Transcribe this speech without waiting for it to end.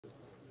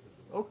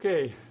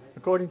Okay,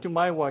 according to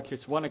my watch,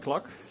 it's 1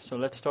 o'clock, so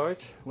let's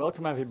start.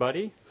 Welcome,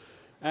 everybody.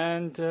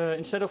 And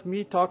instead of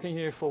me talking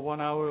here for 1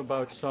 hour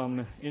about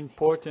some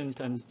important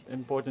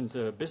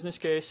business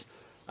case,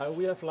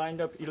 we have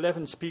lined up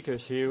 11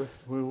 speakers here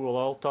who will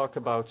all talk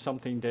about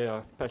something they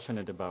are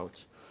passionate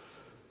about.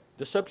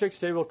 The subjects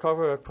they will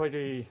cover are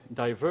pretty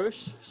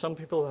diverse. Some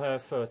people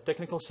have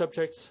technical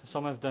subjects,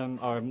 some of them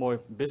are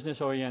more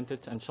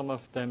business-oriented, and some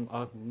of them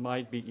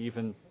might be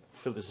even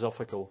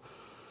philosophical.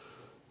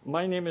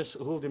 My name is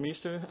Roel de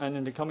Meester, and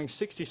in the coming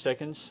 60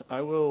 seconds,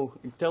 I will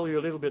tell you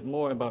a little bit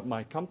more about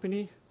my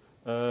company.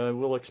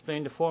 We'll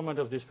explain the format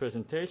of this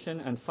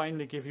presentation, and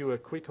finally give you a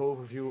quick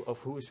overview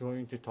of who's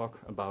going to talk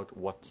about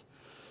what.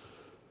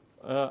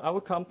 Our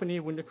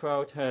company,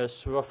 Wunderkraut,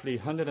 has roughly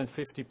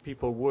 150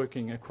 people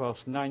working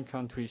across 9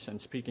 countries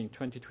and speaking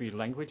 23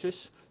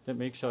 languages. That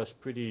makes us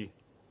pretty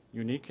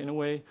unique in a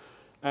way.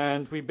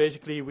 And we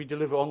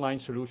deliver online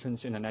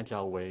solutions in an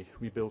agile way.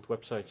 We build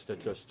websites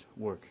that just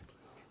work.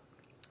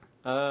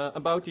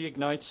 About the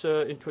Ignites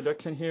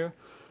introduction here.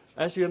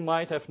 As you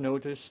might have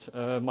noticed,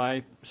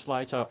 my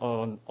slides are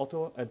on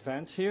auto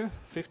advance here,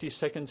 50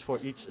 seconds for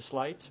each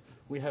slide.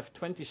 We have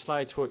 20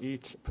 slides for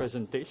each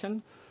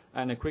presentation,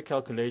 and a quick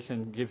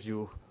calculation gives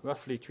you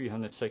roughly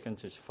 300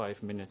 seconds is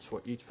 5 minutes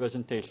for each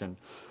presentation.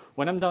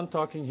 When I'm done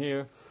talking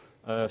here,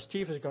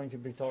 Steve is going to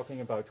be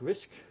talking about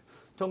risk.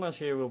 Thomas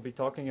here will be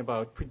talking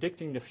about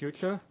predicting the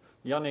future.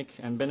 Yannick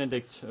and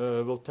Benedict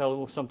will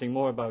tell something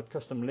more about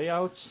custom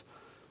layouts.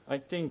 I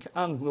think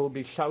Anne will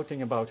be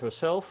shouting about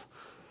herself.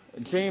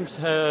 James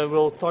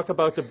will talk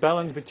about the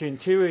balance between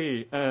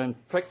theory and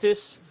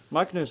practice.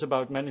 Magnus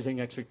about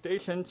managing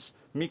expectations.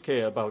 Mike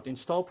about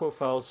install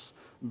profiles.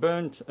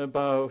 Bernd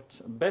about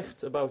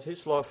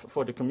his love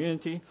for the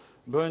community.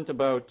 Bernd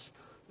about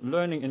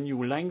learning a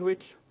new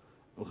language.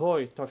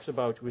 Roy talks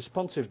about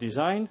responsive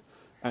design.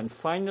 And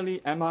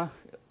finally, Emma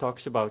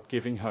talks about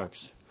giving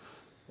hugs.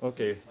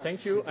 Okay,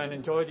 thank you and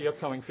enjoy the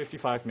upcoming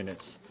 55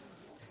 minutes.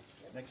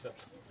 Next up.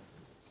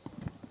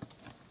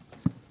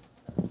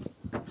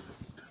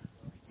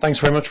 Thanks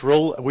very much,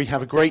 Roel. We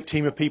have a great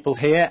team of people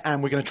here,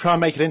 and we're going to try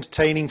and make it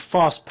entertaining,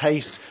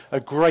 fast-paced, a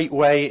great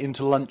way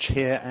into lunch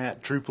here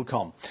at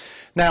DrupalCon.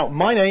 Now,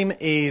 my name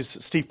is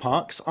Steve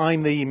Parks.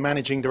 I'm the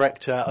Managing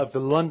Director of the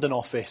London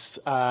office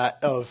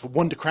of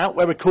Wunderkraut,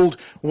 where we're called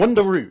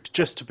Wunderroot,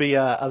 just to be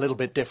a little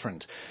bit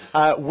different.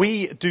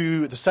 We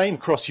do the same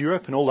across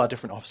Europe in all our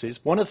different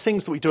offices. One of the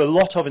things that we do a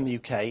lot of in the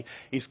UK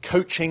is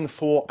coaching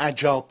for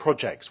agile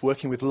projects,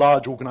 working with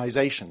large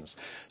organisations.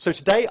 So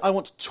today I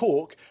want to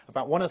talk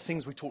about one of the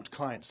things we talk to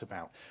clients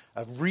about,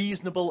 a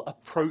reasonable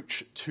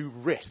approach to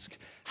risk,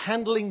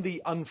 handling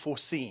the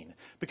unforeseen.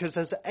 Because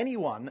has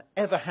anyone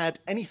ever had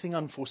anything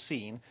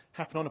unforeseen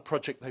happen on a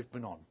project they've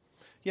been on?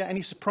 Yeah,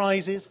 any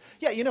surprises?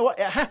 Yeah, you know what,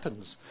 it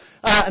happens.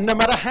 And no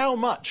matter how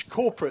much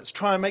corporates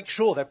try and make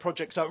sure their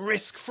projects are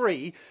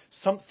risk-free,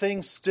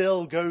 something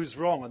still goes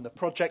wrong and the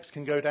projects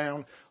can go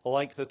down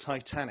like the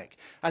Titanic.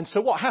 And so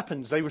what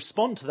happens? They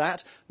respond to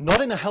that,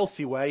 not in a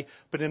healthy way,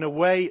 but in a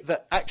way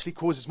that actually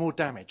causes more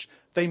damage.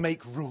 They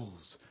make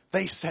rules.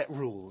 They set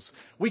rules.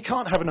 We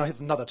can't have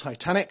another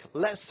Titanic.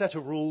 Let's set a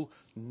rule,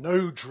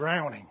 no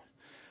drowning.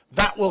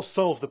 That will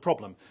solve the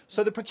problem.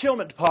 So the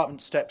procurement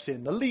department steps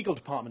in, the legal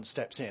department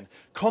steps in,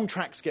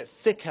 contracts get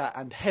thicker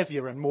and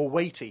heavier and more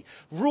weighty,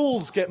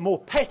 rules get more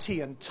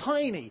petty and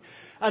tiny,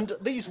 and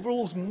these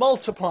rules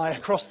multiply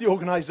across the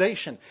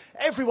organisation.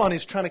 Everyone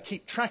is trying to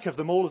keep track of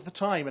them all of the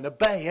time and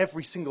obey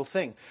every single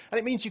thing. And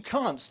it means you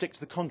can't stick to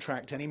the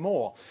contract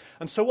anymore.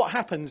 And so what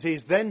happens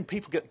is then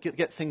people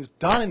get things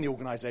done in the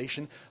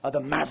organisation are the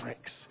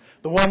mavericks,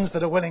 the ones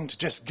that are willing to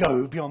just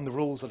go beyond the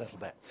rules a little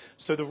bit.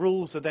 So the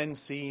rules are then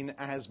seen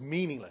as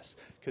meaningless,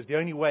 because the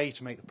only way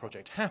to make the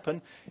project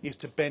happen is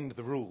to bend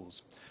the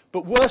rules.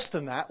 But worse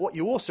than that, what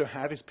you also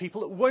have is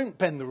people that won't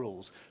bend the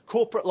rules.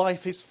 Corporate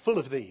life is full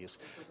of these.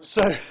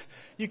 So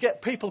you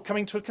get people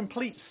coming to a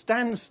complete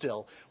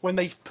standstill when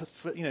they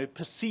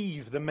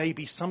perceive there may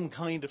be some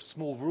kind of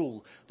small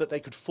rule that they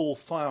could fall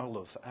foul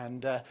of,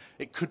 and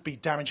it could be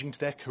damaging to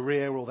their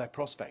career or their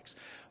prospects.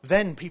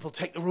 Then people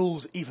take the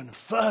rules even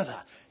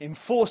further,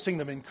 enforcing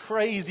them in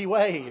crazy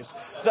ways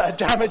that are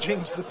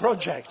damaging to the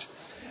project.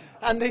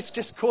 And this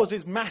just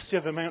causes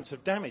massive amounts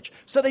of damage.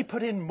 So they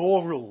put in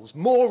more rules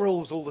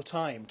all the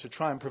time to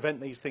try and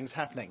prevent these things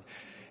happening.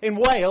 In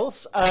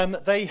Wales,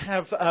 they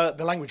have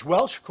the language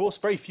Welsh, of course.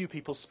 Very few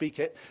people speak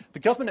it. The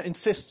government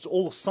insists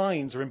all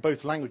signs are in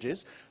both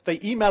languages. They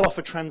email off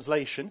a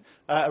translation,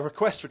 a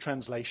request for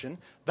translation.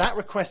 That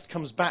request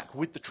comes back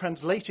with the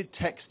translated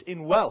text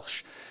in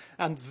Welsh.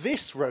 And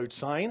this road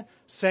sign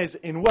says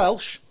in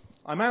Welsh,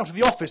 "I'm out of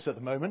the office at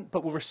the moment,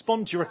 but will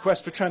respond to your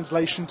request for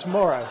translation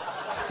tomorrow."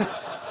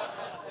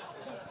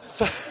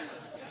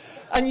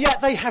 And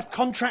yet they have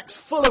contracts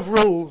full of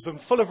rules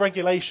and full of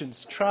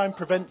regulations to try and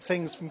prevent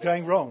things from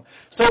going wrong.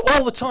 So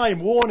all the time,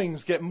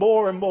 warnings get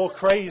more and more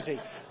crazy.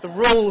 The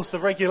rules, the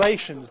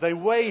regulations, they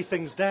weigh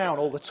things down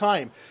all the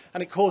time,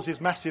 and it causes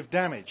massive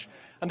damage.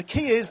 And the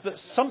key is that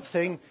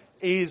something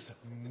is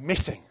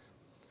missing.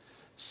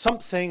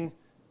 Something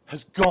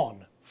has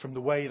gone from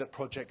the way that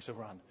projects are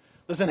run.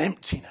 There's an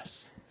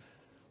emptiness.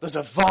 There's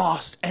a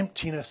vast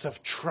emptiness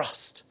of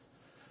trust.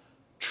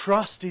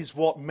 Trust is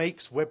what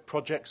makes web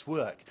projects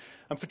work.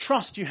 And for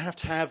trust, you have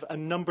to have a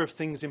number of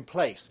things in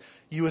place.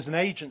 You as an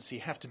agency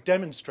have to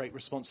demonstrate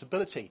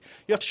responsibility.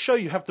 You have to show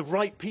you have the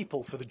right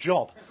people for the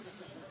job,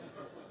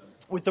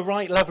 with the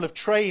right level of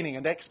training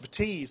and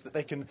expertise that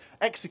they can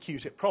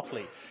execute it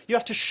properly. You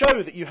have to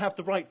show that you have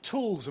the right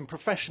tools and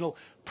professional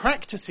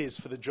practices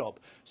for the job,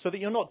 so that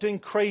you're not doing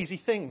crazy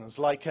things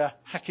like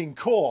hacking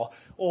core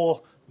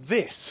or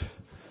this.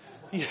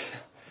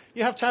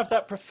 You have to have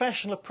that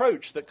professional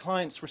approach that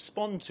clients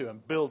respond to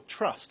and build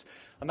trust.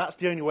 And that's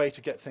the only way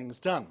to get things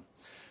done.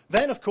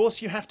 Then, of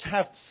course, you have to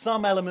have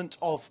some element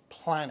of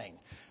planning.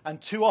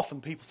 And too often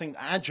people think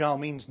agile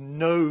means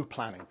no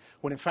planning,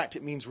 when in fact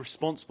it means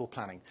responsible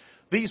planning.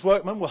 These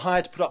workmen were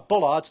hired to put up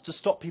bollards to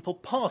stop people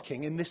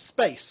parking in this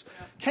space.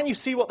 Can you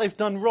see what they've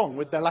done wrong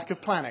with their lack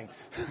of planning?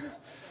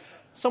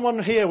 Someone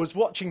here was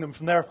watching them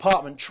from their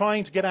apartment,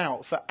 trying to get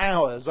out for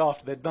hours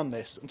after they'd done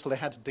this, until they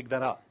had to dig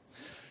that up.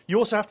 You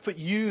also have to put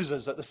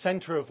users at the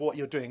center of what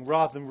you're doing,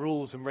 rather than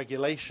rules and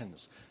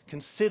regulations.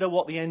 Consider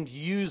what the end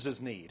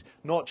users need,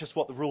 not just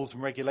what the rules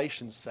and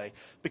regulations say.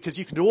 Because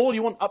you can do all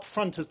you want up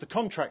front, as the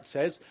contract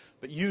says,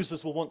 but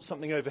users will want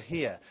something over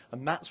here.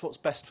 And that's what's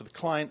best for the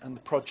client and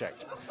the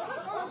project.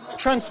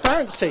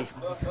 Transparency.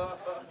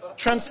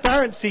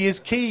 Transparency is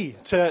key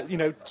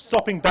to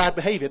stopping bad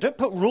behavior. Don't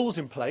put rules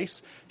in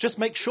place. Just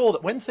make sure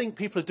that when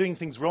people are doing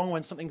things wrong,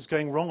 when something's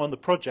going wrong on the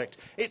project,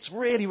 it's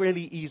really,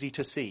 really easy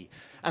to see.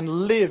 And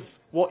live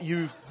what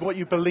you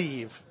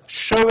believe.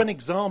 Show an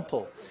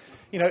example.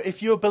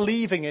 If you're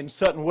believing in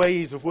certain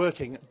ways of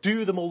working,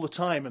 do them all the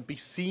time and be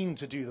seen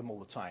to do them all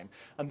the time.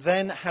 And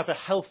then have a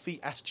healthy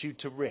attitude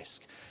to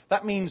risk.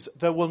 That means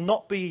there will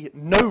not be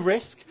no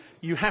risk.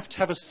 You have to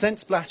have a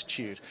sensible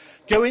attitude.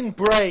 Go in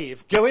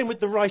brave, go in with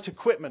the right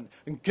equipment,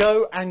 and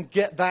go and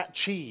get that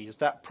cheese,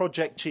 that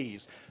project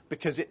cheese,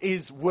 because it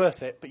is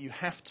worth it, but you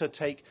have to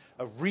take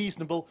a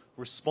reasonable,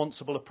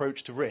 responsible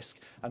approach to risk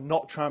and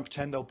not try and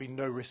pretend there'll be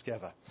no risk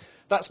ever.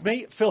 That's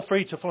me. Feel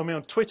free to follow me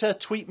on Twitter,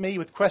 tweet me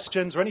with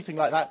questions or anything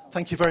like that.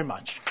 Thank you very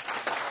much.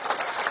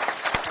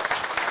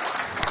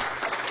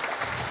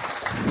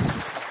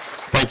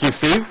 Thank you,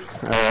 Steve.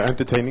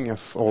 Entertaining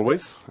as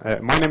always.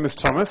 My name is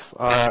Thomas.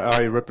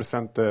 I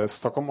represent the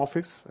Stockholm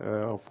office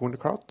of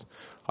Wunderkraut.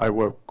 I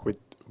work with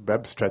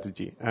web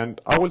strategy, and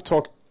I will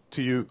talk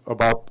to you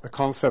about a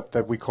concept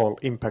that we call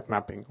impact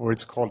mapping, or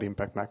it's called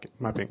impact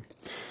mapping.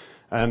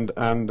 And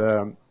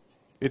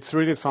it's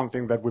really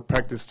something that we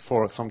practiced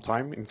for some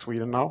time in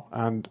Sweden now,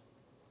 and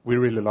we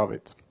really love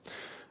it.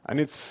 And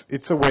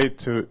it's a way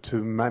to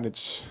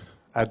manage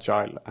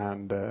agile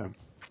and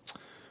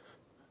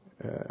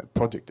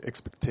project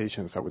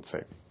expectations, I would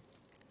say.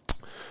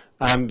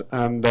 And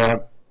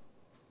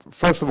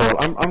first of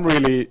all, I'm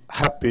really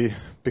happy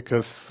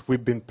because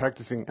we've been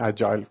practicing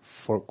agile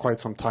for quite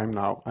some time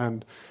now,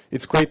 and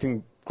it's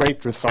creating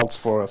great results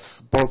for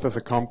us, both as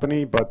a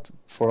company, but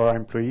for our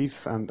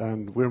employees,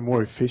 and we're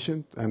more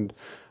efficient, and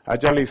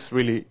agile is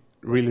really,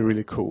 really,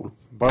 really cool.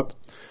 But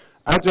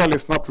agile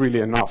is not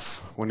really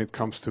enough when it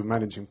comes to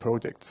managing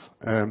projects.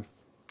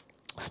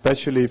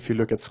 Especially if you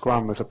look at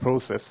Scrum as a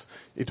process,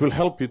 it will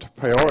help you to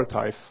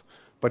prioritize,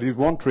 but it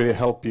won't really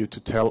help you to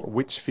tell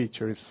which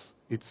feature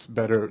it's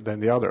better than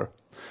the other.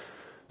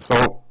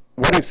 So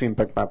what is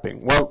impact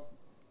mapping? Well,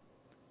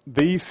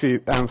 the easy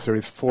answer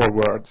is 4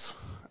 words,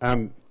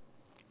 and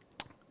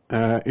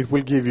it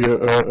will give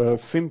you a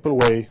simple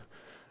way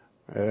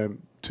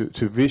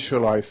to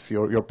visualize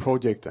your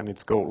project and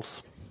its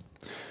goals.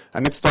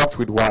 And it starts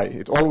with why.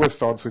 It always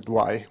starts with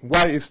why.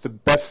 Why is the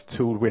best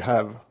tool we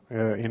have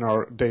in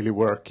our daily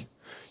work?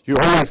 You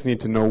always need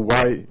to know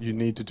why you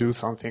need to do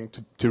something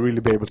to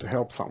really be able to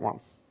help someone.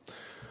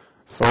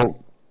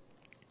 So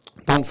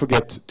don't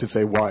forget to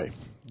say why.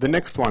 The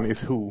next one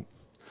is who.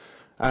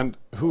 And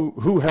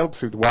who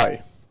helps with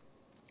why?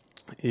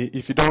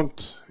 If you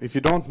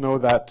don't know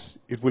that,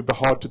 it will be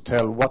hard to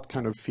tell what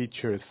kind of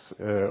features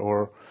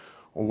or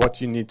what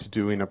you need to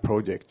do in a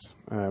project.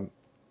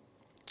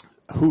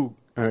 Who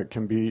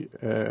can be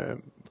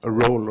a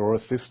role or a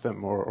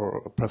system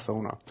or a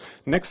persona.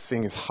 Next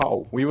thing is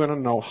how. We want to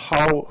know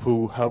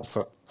who helps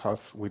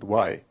us with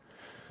why.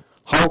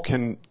 How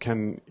can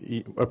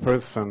a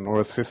person or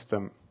a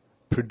system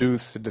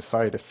produce the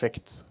desired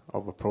effect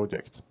of a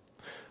project?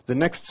 The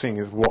next thing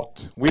is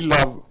what. We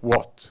love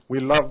what. We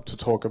love to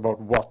talk about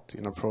what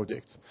in a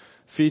project.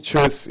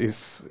 Features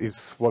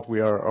is what we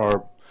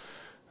are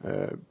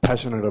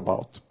passionate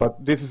about.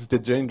 But this is the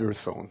danger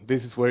zone.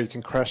 This is where you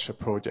can crash a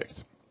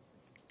project.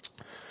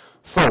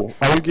 So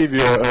I will give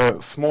you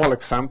a small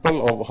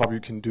example of how you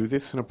can do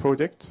this in a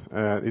project.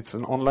 It's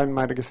an online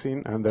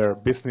magazine, and their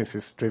business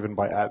is driven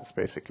by ads,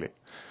 basically.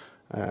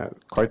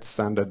 Quite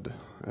standard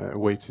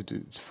way to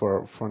do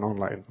for an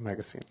online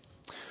magazine.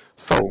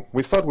 So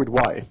we start with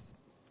why.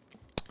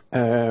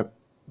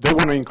 They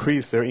want to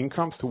increase their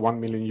incomes to 1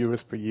 million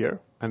euros per year,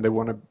 and they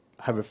want to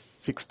have a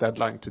fixed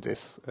deadline to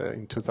this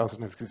in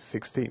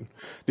 2016.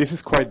 This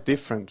is quite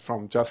different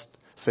from just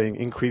saying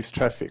increase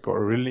traffic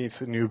or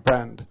release a new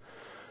brand.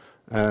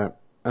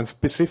 And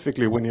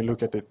specifically, when you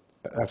look at it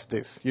as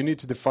this, you need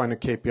to define a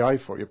KPI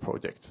for your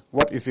project.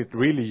 What is it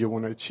really you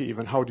want to achieve,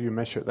 and how do you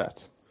measure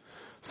that?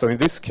 So in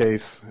this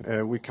case,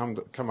 we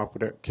come up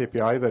with a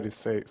KPI that is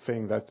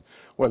saying that,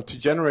 well, to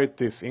generate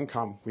this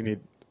income, we need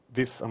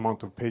this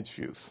amount of page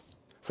views.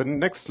 So the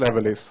next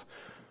level is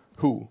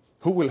who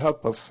will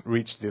help us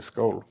reach this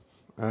goal.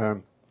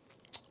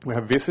 We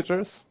have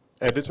visitors,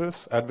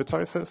 editors,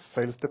 advertisers,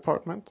 sales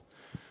department.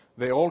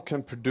 They all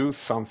can produce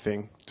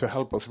something to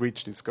help us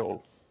reach this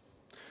goal.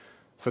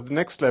 So the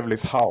next level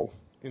is how.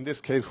 In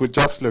this case, we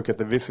just look at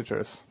the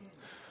visitors.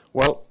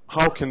 Well,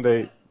 how can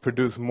they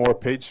produce more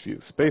page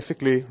views?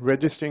 Basically,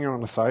 registering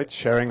on the site,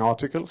 sharing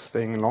articles,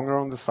 staying longer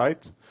on the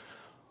site.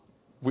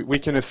 We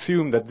can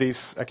assume that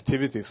these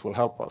activities will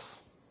help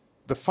us.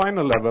 The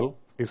final level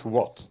is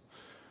what.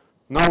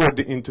 Now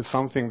we're into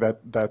something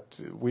that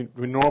we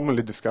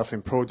normally discuss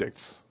in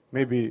projects.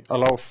 Maybe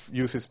allow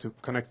users to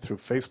connect through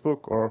Facebook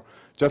or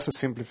just a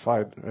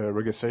simplified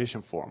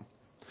registration form.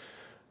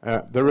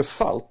 The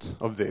result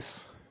of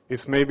this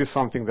is maybe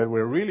something that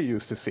we're really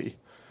used to see,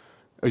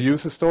 a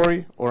user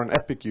story or an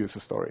epic user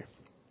story.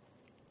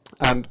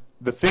 And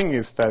the thing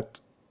is that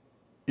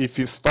if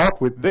you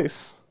start with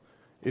this,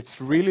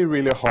 it's really,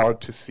 really hard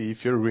to see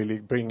if you're really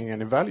bringing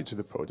any value to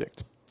the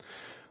project.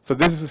 So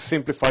this is a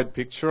simplified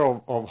picture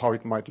of how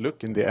it might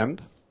look in the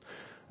end.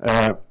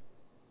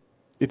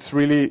 It's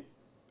really,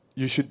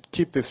 you should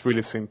keep this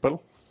really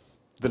simple.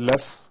 The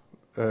less,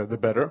 the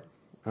better.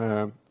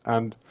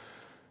 And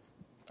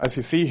as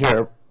you see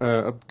here,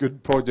 a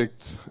good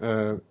project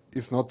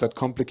is not that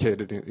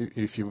complicated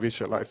if you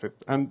visualize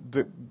it. And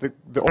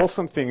the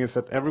awesome thing is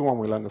that everyone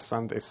will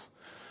understand this.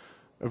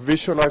 A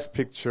visualized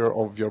picture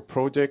of your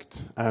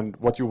project and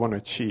what you want to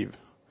achieve.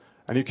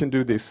 And you can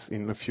do this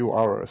in a few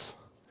hours.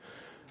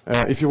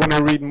 If you want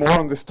to read more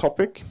on this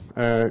topic,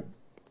 I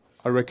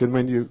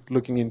recommend you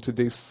looking into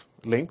these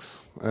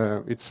links.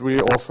 It's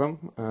really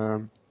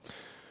awesome.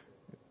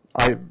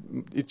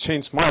 It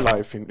changed my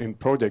life in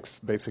projects,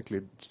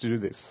 basically, to do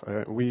this.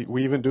 We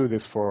even do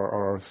this for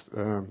our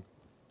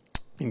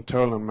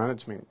internal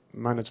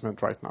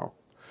management right now.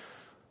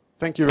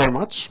 Thank you very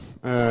much.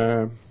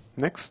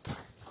 Next.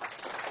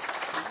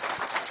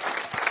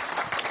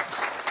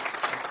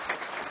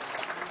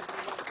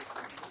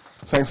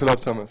 Thanks a lot,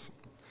 Thomas.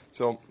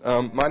 So,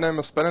 my name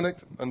is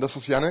Benedict, and this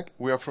is Yannick.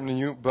 We are from the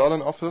new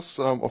Berlin office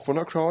of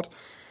Wunderkraut,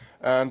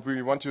 and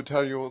we want to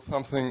tell you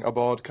something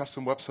about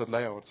custom website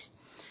layouts.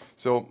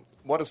 So,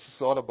 what is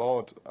this all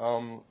about?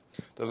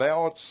 The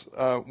layouts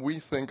we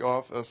think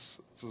of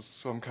as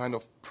some kind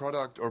of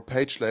product or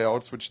page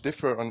layouts which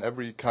differ on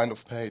every kind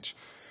of page.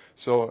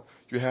 So,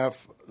 you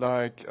have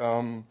like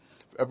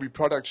every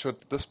product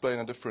should display in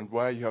a different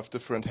way. You have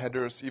different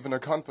headers. Even a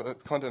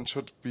content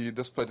should be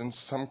displayed in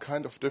some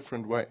kind of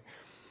different way.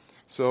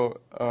 So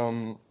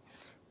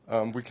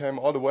we came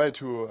all the way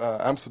to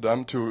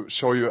Amsterdam to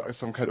show you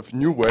some kind of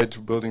new way to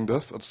building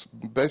this. It's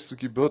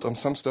basically built on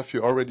some stuff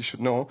you already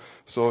should know.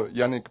 So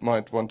Yannick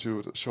might want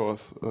to show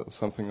us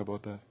something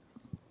about that.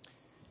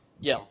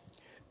 Yeah.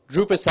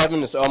 Drupal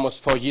 7 is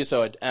almost 4 years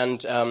old,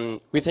 and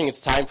we think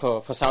it's time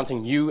for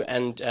something new,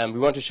 and we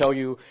want to show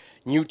you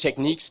new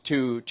techniques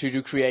to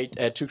create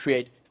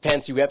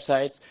fancy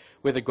websites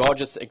with a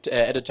gorgeous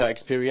editor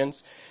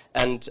experience.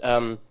 And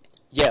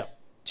yeah,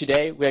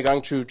 today we are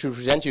going to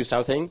present you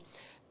something,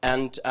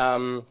 and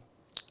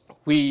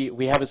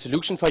we have a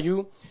solution for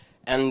you,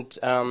 and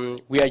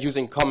we are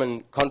using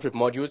common contrib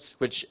modules,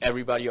 which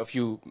everybody of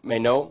you may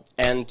know,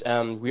 and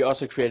we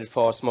also created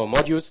 4 small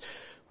modules,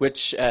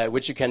 which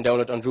you can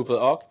download on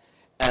Drupal.org.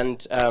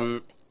 And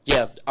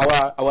yeah,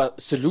 our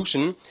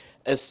solution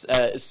is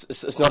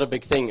not a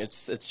big thing.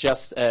 It's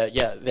just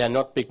yeah, they are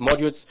not big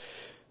modules.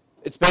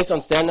 It's based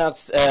on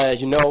standards,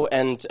 you know,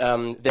 and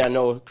there are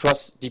no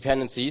cross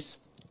dependencies,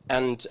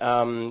 and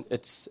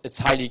it's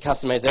highly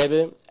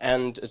customizable,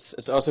 and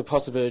it's also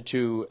possible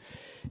to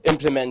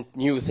implement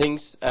new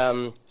things.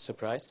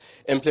 Surprise!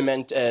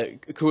 Implement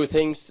cool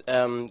things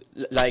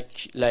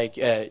like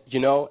you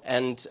know,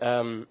 and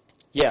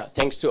yeah,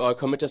 thanks to our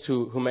committers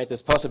who made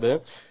this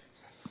possible.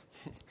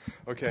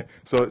 Okay,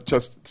 so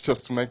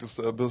just to make this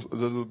a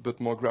little bit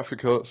more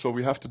graphical, so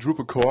we have the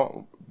Drupal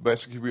core.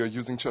 Basically, we are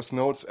using just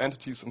nodes,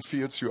 entities, and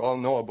fields. You all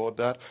know about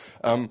that.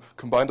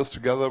 Combine this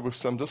together with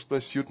some display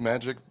suite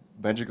magic.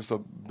 Magic is a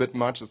bit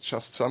much. It's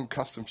just some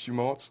custom view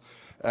modes.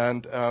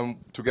 And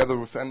together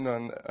with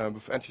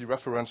entity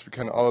reference, we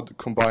can all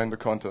combine the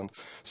content.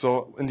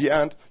 So in the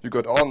end, you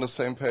got all on the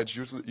same page.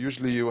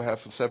 Usually you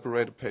have a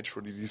separated page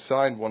for the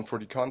design, one for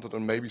the content,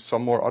 and maybe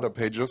some more other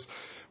pages.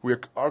 We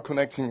are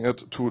connecting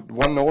it to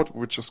one node,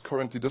 which is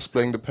currently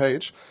displaying the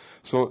page.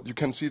 So you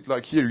can see it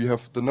like here. You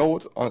have the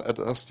node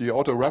as the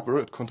outer wrapper.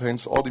 It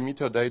contains all the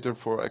metadata,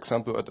 for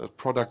example, the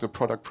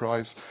product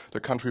price,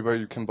 the country where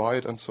you can buy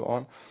it, and so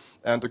on.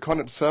 And the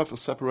content itself is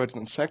separated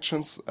in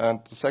sections, and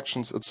the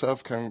sections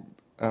itself can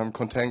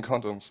contain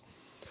contents.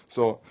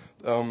 So,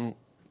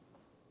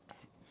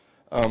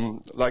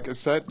 like I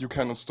said, you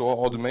can store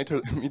all the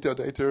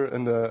metadata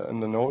in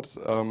the node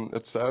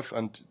itself,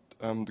 and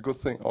the good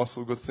thing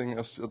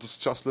is it's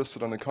just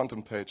listed on the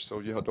content page, so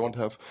you don't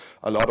have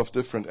a lot of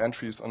different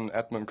entries on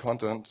admin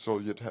content, so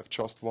you'd have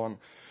just one.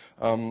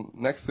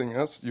 Next thing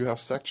is you have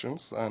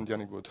sections, and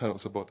Yannick will tell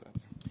us about that.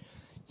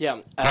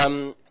 Yeah,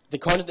 the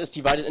content is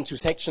divided into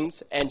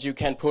sections, and you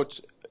can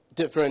put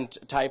different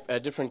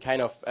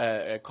kind of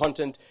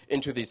content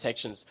into these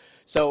sections.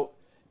 So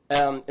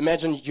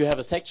imagine you have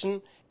a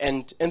section,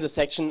 and in the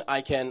section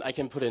I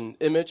can put an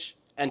image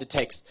and a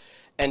text.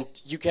 And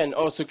you can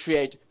also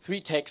create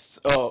 3 texts,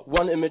 or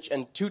 1 image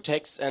and 2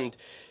 texts, and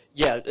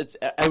yeah,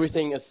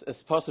 everything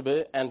is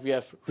possible, and we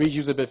have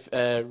reusable.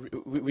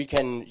 We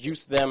can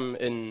use them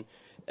in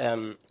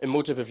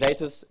multiple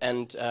places,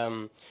 and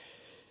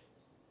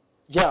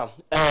you have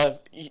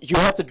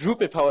the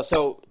Drupal power.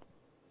 So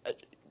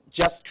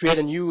just create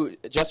a new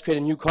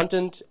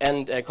content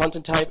and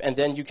content type, and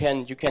then you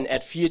can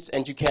add fields,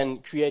 and you can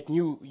create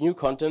new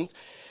content,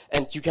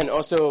 and you can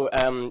also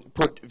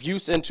put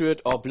views into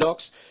it or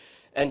blocks.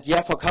 And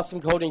yeah, for custom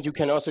coding, you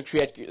can also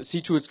create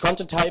CTools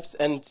content types,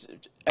 and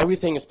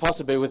everything is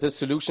possible with this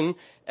solution.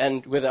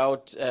 And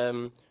without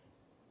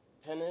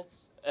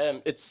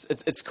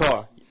it's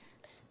core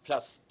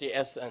plus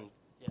DS and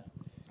yeah.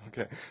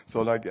 Okay,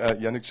 so like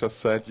Yannick just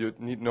said, you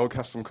need no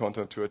custom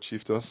content to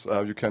achieve this.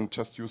 You can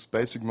just use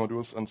basic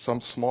modules and some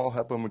small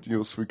helper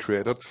modules we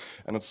created,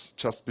 and it's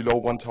just below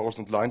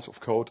 1,000 lines of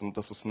code, and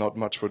this is not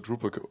much for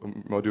Drupal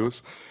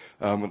modules.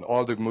 And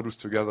all the modules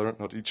together,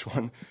 not each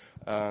one.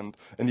 And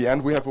in the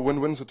end, we have a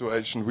win-win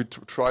situation. We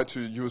try to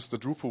use the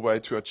Drupal way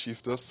to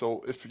achieve this.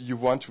 So if you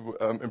want to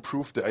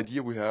improve the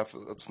idea we have,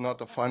 it's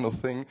not a final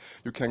thing.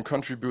 You can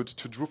contribute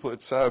to Drupal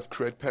itself,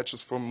 create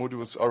patches from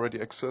modules already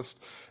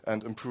exist,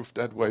 and improve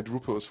that way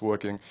Drupal is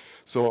working.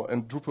 So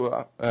in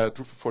Drupal,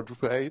 for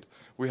Drupal 8,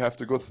 we have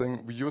the good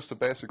thing, we use the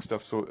basic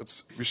stuff, so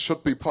we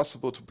should be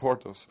possible to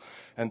port this.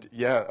 And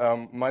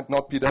yeah, might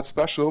not be that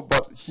special,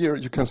 but here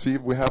you can see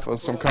we have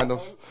some kind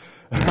of...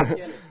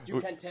 You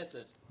can test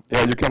it.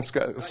 Yeah, you can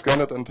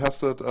scan it and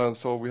test it.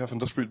 So we have a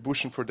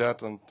distribution for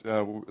that, and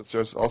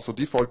there's also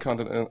default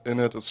content in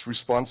it. It's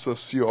responsive,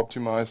 SEO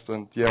optimized,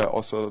 and yeah,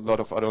 also a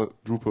lot of other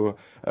Drupal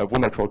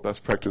Wunderkraut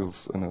best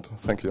practices in it.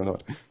 Thank you a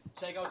lot.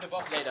 Check out the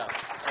buff later.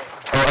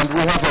 And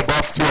we have a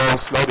buff 2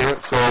 hours later,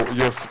 so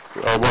you're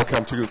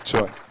welcome to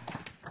join.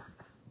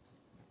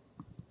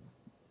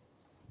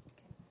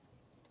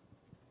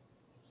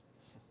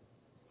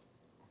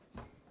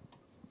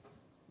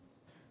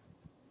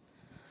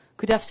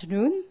 Good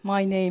afternoon.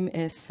 My name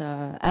is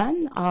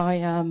Anne. I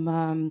am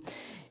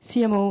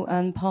CMO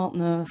and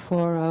partner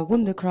for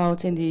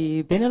Wunderkraut in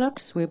the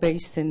Benelux. We're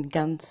based in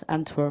Ghent,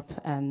 Antwerp,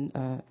 and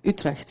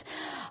Utrecht.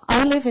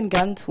 I live in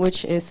Ghent,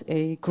 which is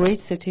a great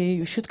city.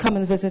 You should come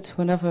and visit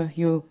whenever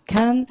you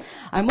can.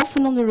 I'm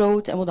often on the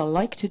road, and what I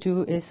like to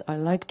do is I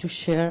like to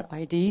share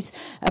ideas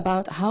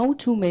about how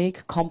to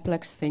make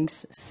complex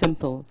things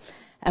simple.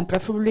 And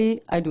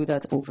preferably, I do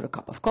that over a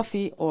cup of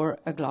coffee or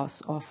a glass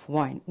of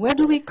wine. Where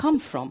do we come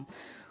from?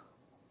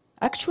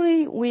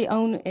 Actually, we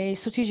own a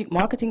strategic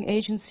marketing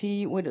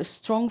agency with a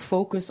strong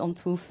focus on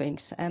 2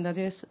 things, and that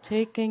is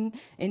taking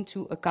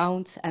into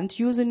account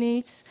end-user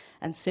needs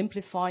and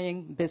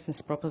simplifying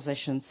business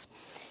propositions.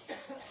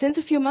 Since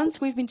a few months,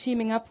 we've been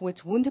teaming up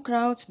with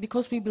Wunderkraut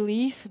because we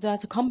believe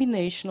that a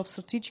combination of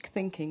strategic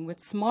thinking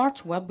with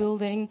smart web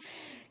building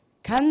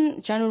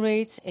can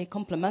generate a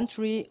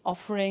complementary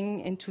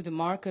offering into the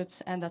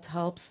market, and that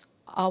helps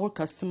our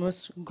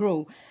customers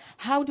grow.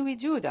 How do we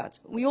do that?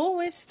 We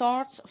always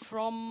start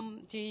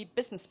from the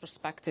business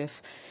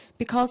perspective,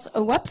 because a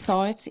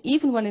website,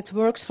 even when it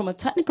works from a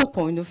technical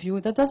point of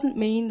view, that doesn't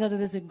mean that it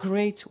is a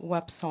great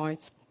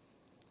website.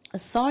 A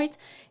site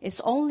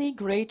is only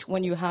great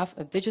when you have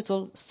a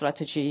digital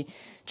strategy.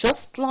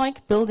 Just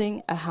like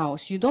building a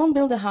house. You don't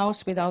build a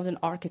house without an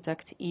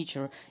architect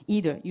either.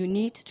 You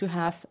need to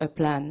have a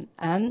plan.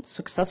 And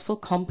successful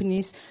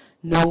companies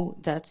know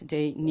that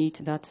they need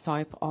that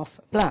type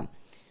of plan.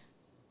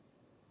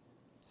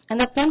 And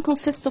that plan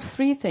consists of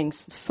 3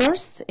 things.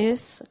 First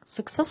is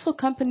successful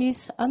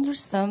companies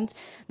understand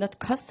that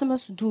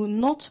customers do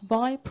not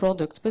buy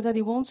products, but that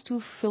they want to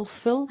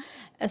fulfill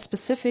a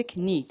specific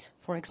need.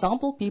 For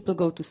example, people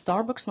go to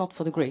Starbucks not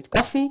for the great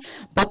coffee,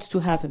 but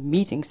to have a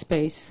meeting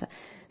space.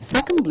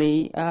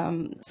 Secondly,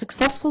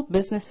 successful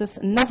businesses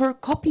never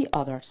copy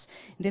others.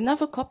 They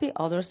never copy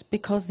others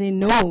because they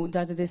know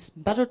that it is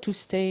better to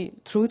stay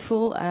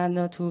truthful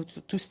and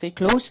to stay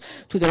close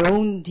to their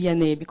own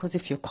DNA, because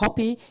if you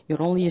copy,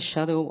 you're only a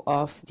shadow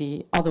of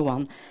the other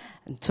one.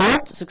 And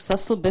third,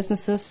 successful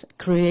businesses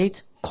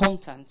create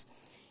content.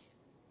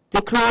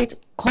 They create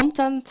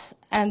content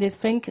and they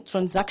think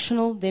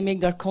transactional, they make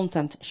their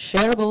content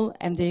shareable,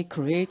 and they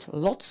create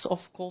lots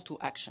of call to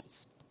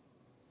actions.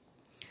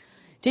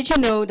 Did you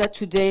know that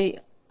today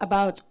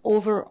about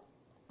over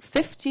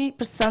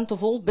 50%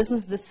 of all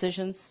business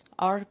decisions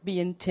are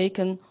being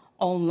taken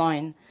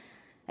online?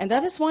 And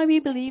that is why we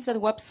believe that a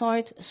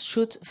website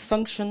should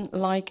function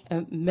like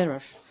a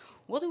mirror.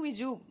 What do we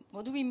do?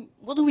 What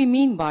do we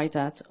mean by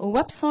that? A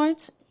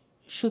website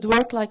should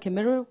work like a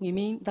mirror. We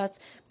mean that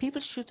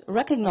people should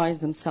recognize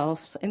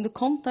themselves in the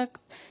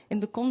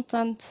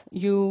content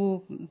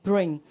you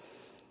bring.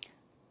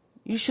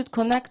 You should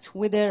connect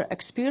with their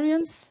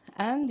experience,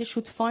 and they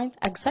should find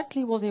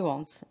exactly what they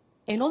want.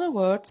 In other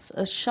words,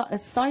 a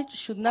site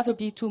should never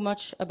be too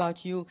much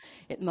about you.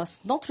 It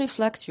must not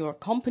reflect your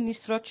company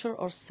structure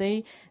or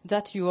say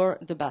that you are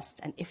the best.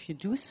 And if you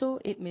do so,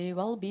 it may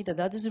well be that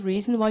that is the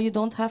reason why you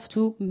don't have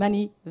too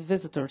many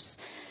visitors.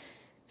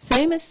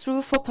 Same is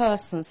true for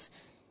persons.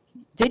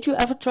 Did you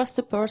ever trust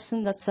a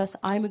person that says,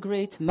 I'm a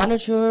great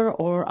manager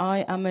or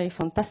I am a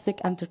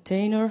fantastic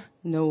entertainer?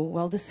 No.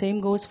 Well, the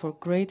same goes for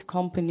great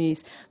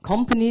companies.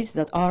 Companies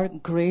that are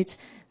great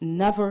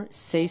never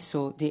say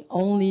so. They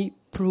only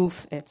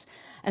prove it.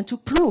 And to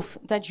prove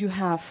that you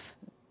have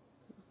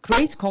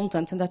great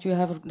content and that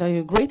you're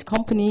a great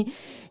company,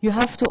 you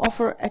have to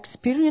offer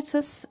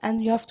experiences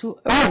and you have to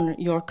earn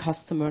your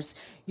customers.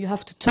 You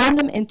have to turn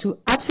them into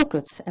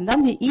advocates, and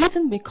then they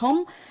even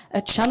become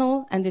a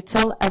channel and they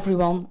tell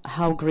everyone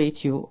how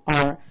great you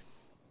are.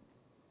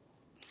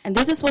 And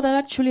this is what I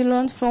actually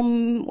learned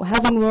from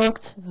having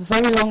worked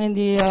very long in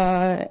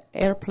the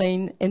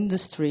airplane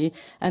industry,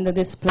 and that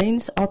is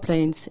planes are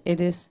planes. It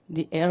is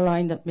the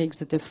airline that makes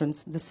the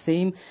difference. The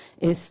same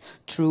is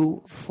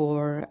true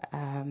for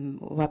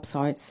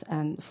websites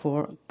and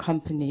for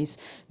companies.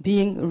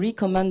 Being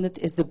recommended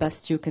is the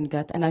best you can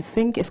get. And I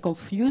think if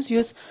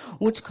Confucius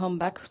would come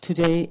back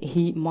today,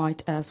 he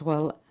might as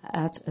well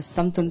add a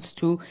sentence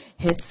to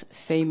his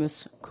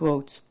famous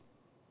quote.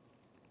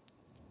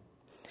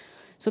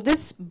 So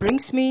this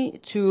brings me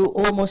to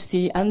almost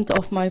the end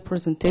of my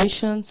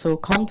presentation. So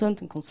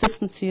content and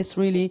consistency is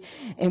really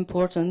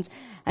important.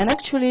 And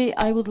actually,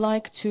 I would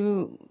like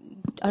you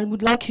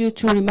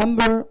to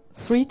remember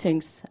three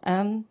things.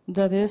 And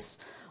that is,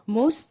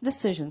 most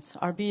decisions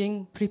are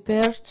being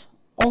prepared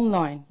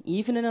online,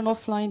 even in an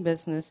offline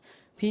business.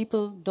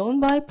 People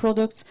don't buy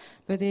products,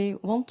 but they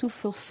want to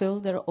fulfill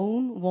their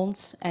own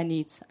wants and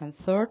needs. And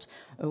third,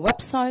 a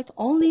website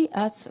only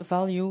adds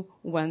value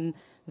when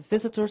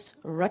visitors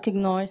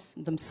recognize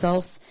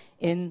themselves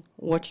in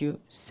what you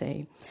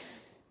say.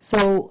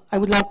 So I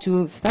would like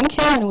to thank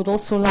you, and I would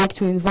also like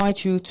to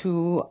invite you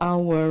to our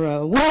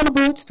Wunderkraut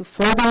booth to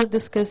further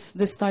discuss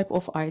this type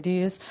of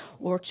ideas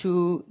or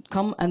to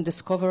come and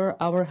discover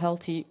our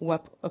healthy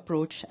web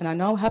approach. And I'm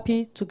now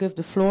happy to give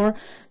the floor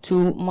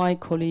to my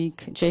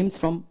colleague James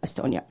from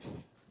Estonia.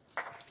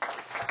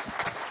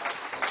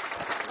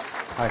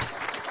 Hi.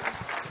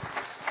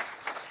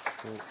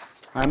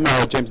 I'm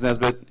James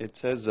Nesbitt. It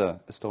says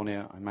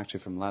Estonia. I'm actually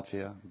from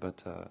Latvia,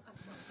 but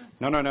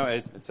no.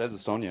 It says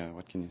Estonia.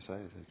 What can you say?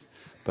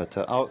 But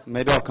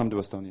maybe I'll come to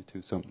Estonia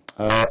too. So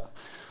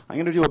I'm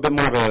going to do a bit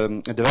more of a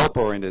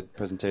developer-oriented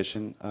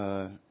presentation.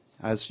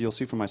 As you'll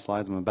see from my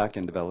slides, I'm a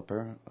back-end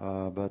developer,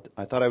 but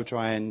I thought I would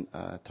try and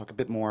talk a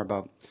bit more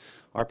about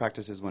our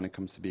practices when it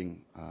comes to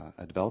being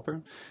a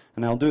developer.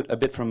 And I'll do it a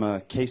bit from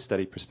a case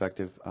study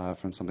perspective,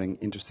 from something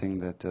interesting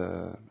that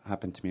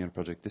happened to me on a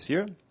project this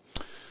year.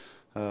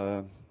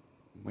 I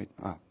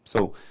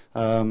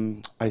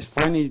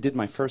finally did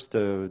my first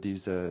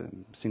these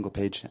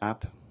single-page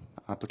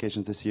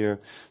applications this year.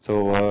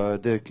 So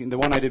the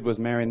one I did was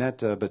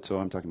Marionette, but so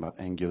I'm talking about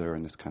Angular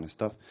and this kind of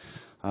stuff,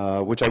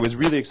 which I was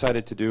really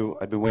excited to do.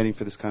 I'd been waiting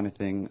for this kind of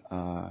thing.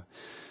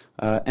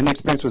 And the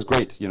experience was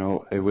great. You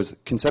know, it was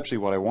conceptually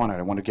what I wanted.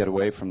 I wanted to get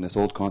away from this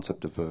old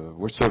concept of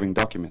we're serving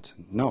documents.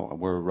 No,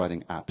 we're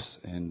writing apps.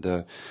 And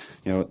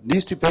you know,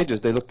 these two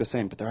pages, they look the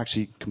same, but they're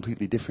actually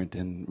completely different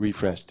and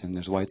refreshed, and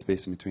there's white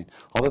space in between.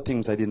 All the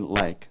things I didn't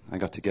like, I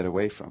got to get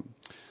away from.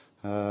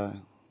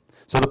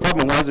 So the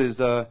problem was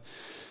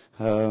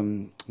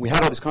we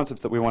had all these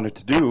concepts that we wanted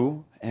to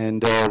do,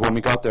 and when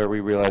we got there,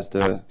 we realized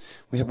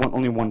we had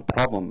only one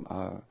problem.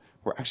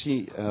 We're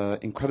actually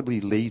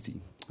incredibly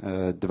lazy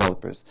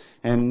developers,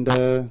 and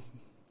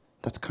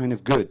that's kind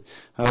of good.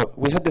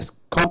 We had this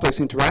complex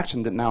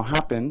interaction that now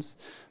happens,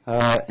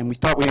 and we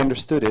thought we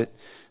understood it,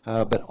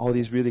 but all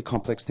these really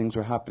complex things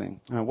were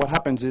happening. What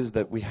happens is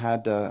that we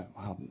had,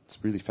 wow, it's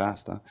really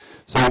fast, huh?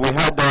 So we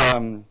had,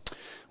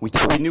 we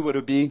thought we knew what it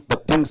would be,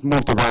 but things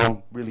moved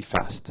around really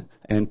fast.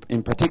 And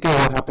in particular,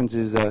 what happens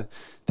is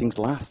things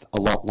last a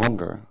lot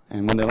longer.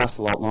 And when they last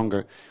a lot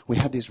longer, we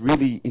had these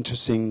really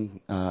interesting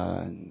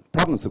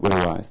problems that would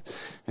arise.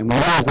 And we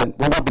realized that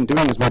what we've been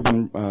doing is we've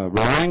been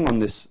relying on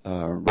this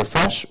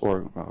refresh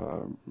or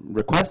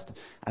request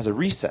as a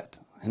reset.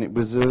 And it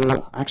was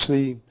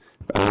actually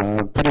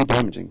pretty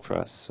damaging for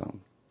us.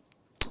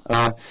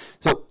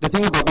 So the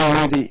thing about being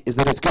lazy is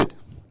that it's good.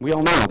 We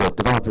all know that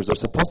developers are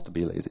supposed to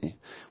be lazy.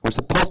 We're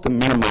supposed to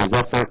minimize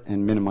effort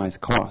and minimize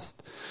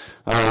cost.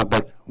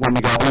 But when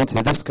we got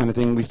into this kind of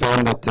thing, we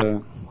found that,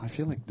 I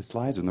feel like the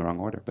slides are in the wrong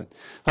order. But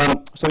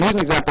so here's an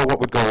example of what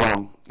would go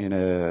wrong in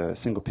a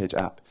single-page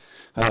app.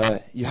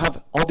 You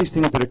have all these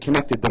things that are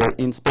connected that are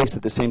in space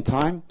at the same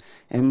time,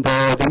 and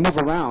they move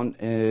around.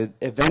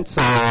 Events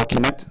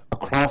connect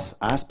across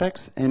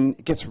aspects, and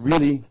it gets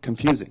really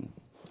confusing.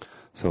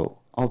 So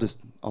I'll just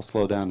I'll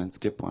slow down and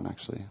skip one,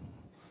 actually.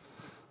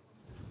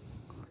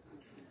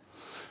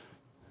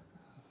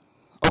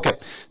 Okay,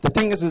 the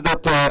thing is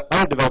that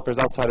other developers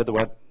outside of the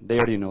web, they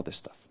already know this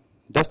stuff.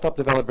 Desktop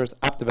developers,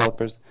 app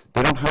developers,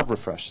 they don't have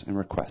refresh and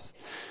request.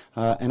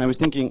 And I was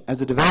thinking, as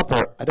a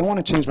developer, I don't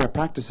want to change my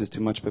practices too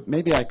much, but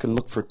maybe I can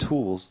look for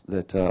tools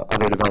that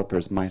other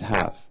developers might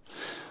have.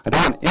 I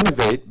don't want to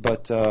innovate,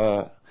 but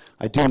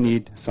I do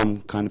need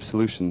some kind of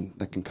solution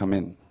that can come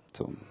in.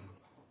 So,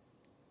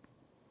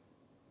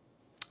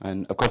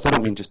 and of course, I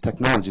don't mean just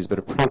technologies, but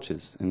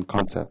approaches and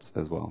concepts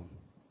as well.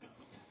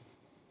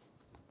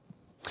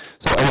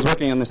 So I was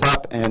working on this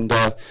app, and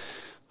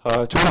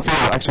trying to figure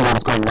out actually what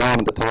was going wrong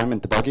at the time in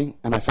debugging,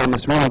 and I found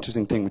this really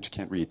interesting thing which you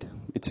can't read.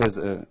 It says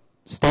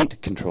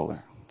state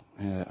controller.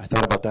 I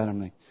thought about that. I'm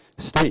like,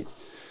 state.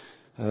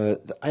 I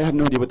have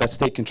no idea what that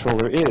state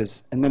controller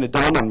is. And then it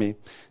dawned on me,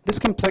 this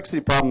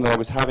complexity problem that I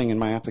was having in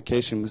my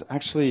application was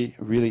actually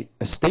really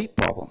a state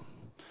problem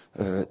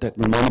that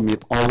reminded me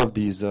of all of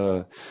these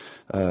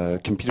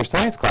computer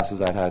science classes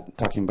I had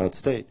talking about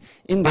state.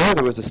 In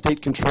there was a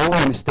state controller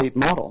and a state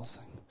models.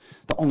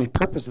 The only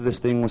purpose of this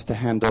thing was to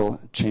handle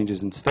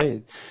changes in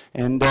state.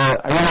 And I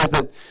realized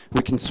that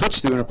we can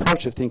switch to an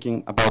approach of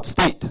thinking about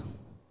state,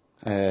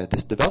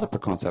 this developer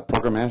concept,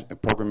 programmatic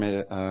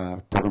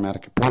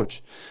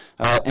approach.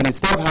 And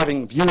instead of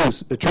having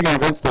views, trigger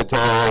events that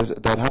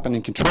happen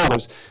in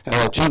controllers,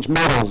 change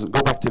models,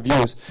 go back to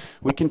views,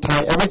 we can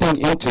tie everything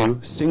into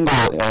single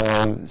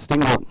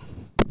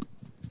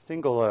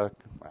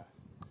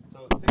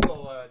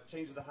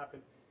changes that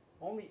happen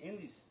only in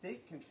these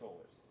state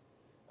controllers.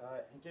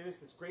 And give us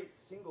this great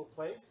single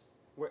place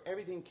where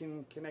everything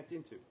can connect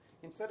into.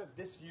 Instead of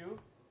this view,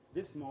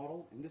 this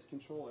model, and this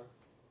controller,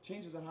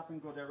 changes that happen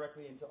go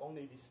directly into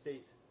only these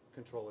state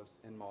controllers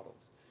and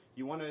models.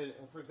 You want to,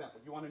 for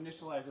example, you want to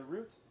initialize a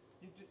route,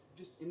 you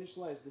just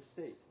initialize the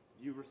state.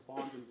 View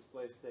responds and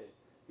displays state.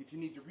 If you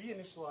need to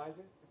reinitialize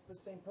it, it's the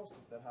same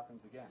process that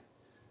happens again.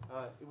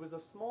 It was a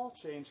small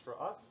change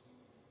for us.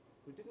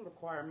 We didn't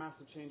require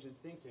massive change in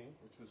thinking,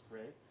 which was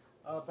great,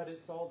 but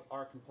it solved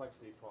our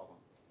complexity problem.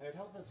 And it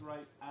helped us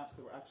write apps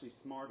that were actually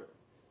smarter.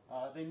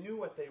 They knew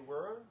what they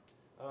were,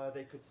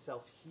 they could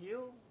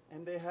self-heal,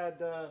 and they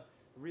had a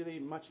really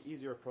much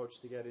easier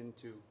approach to get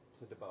into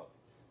debug.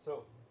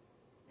 So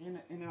in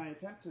an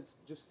attempt to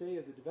just stay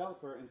as a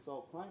developer and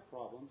solve client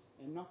problems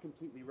and not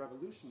completely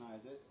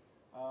revolutionize it,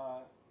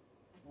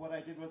 what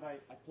I did was I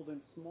pulled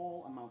in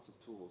small amounts of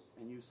tools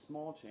and used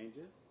small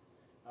changes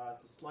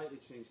to slightly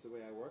change the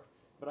way I work,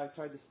 but I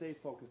tried to stay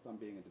focused on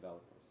being a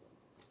developer. So.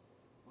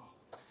 Wow.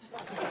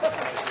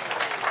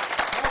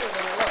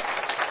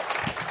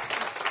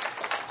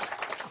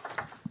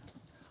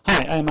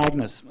 Hi, I'm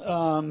Magnus,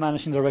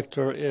 Managing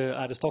Director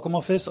at the Stockholm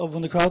office of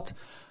Wunderkraut,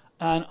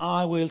 and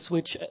I will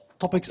switch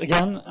topics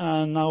again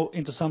now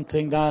into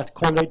something that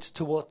correlates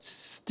to what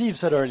Steve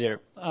said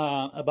earlier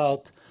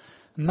about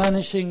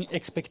managing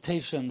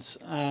expectations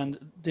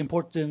and the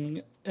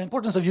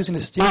importance of using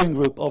the steering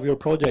group of your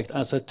project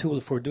as a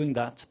tool for doing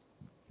that.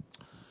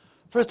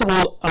 First of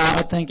all,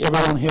 I think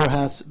everyone here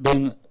has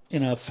been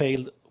in a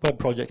failed web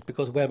project,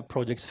 because web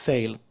projects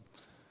fail.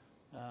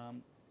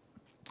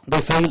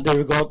 They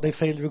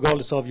fail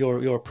regardless of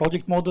your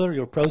project model,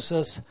 your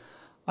process.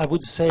 I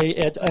would say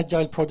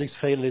agile projects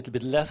fail a little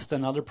bit less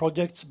than other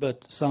projects,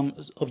 but some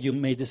of you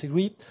may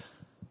disagree.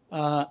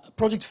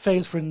 Project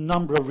fails for a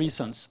number of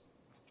reasons.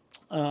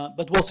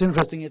 But what's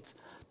interesting is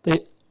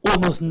they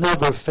almost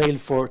never fail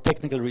for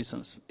technical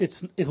reasons.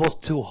 It was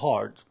too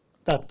hard.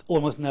 That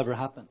almost never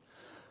happened.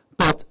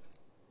 But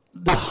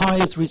the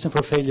highest reason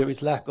for failure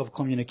is lack of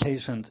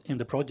communication in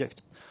the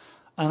project.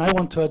 And I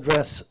want to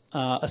address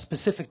a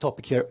specific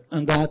topic here,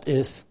 and that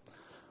is,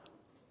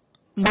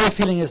 my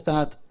feeling is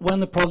that when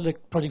the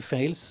project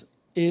fails,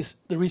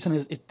 the reason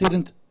is it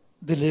didn't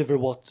deliver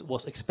what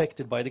was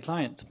expected by the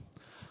client.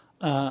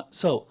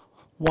 So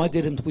why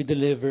didn't we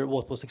deliver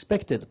what was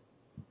expected?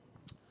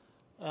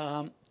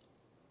 What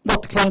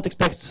the client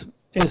expects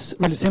is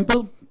really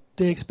simple.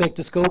 They expect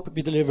the scope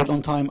be delivered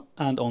on time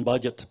and on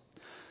budget.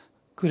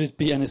 Could it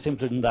be any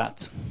simpler than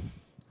that?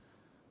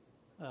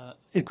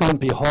 It couldn't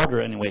be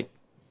harder anyway.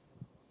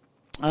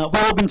 We've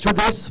all been through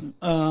this,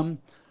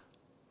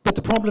 but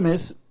the problem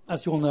is,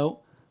 as you all know,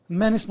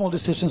 many small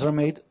decisions are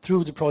made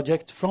through the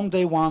project from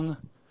day one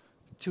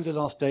to the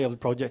last day of the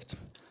project.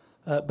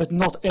 But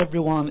not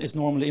everyone is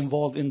normally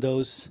involved in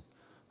those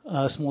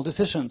small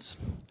decisions.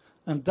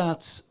 And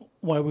that's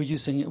why we're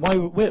using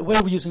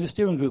the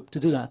steering group to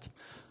do that.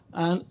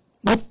 And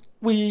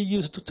we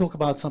use it to talk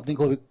about something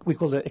we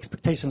call the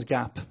expectations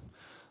gap.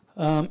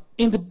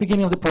 In the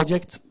beginning of the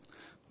project,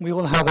 we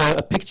all have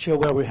a picture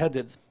where we're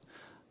headed.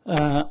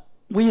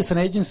 We as an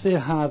agency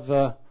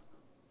have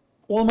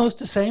almost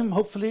the same,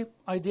 hopefully,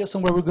 ideas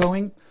on where we're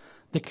going.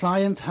 The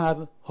client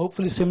have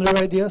hopefully similar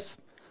ideas.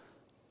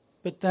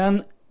 But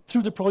then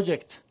through the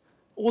project,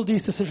 all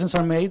these decisions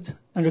are made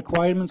and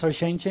requirements are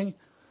changing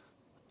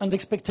and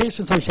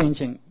expectations are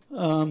changing.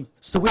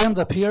 So we end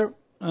up here,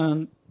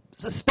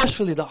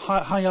 especially the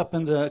high up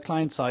in the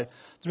client side,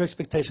 their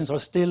expectations are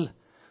still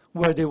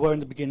where they were in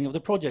the beginning of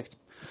the project.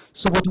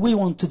 So what we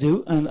want to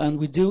do, and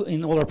we do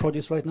in all our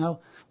projects right now,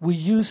 we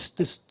use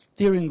the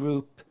steering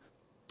group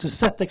to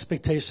set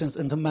expectations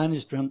and to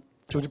manage them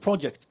through the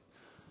project.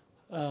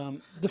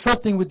 The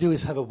first thing we do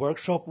is have a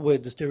workshop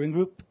with the steering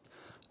group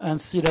and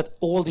see that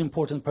all the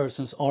important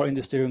persons are in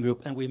the steering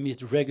group, and we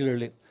meet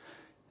regularly.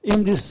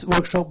 In this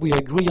workshop, we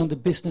agree on the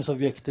business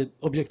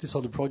objectives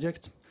of the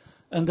project,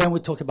 and then we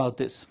talk about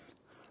this.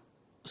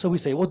 So we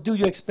say, what do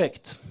you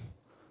expect?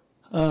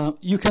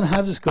 You can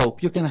have the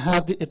scope, you can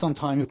have it on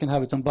time, you can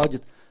have it on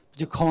budget,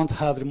 but you can't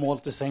have them all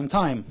at the same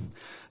time.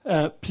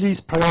 Please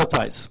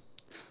prioritize.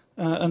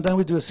 And then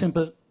we do a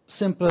simple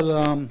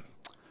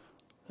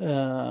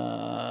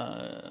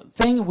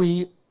thing.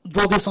 We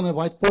draw this on a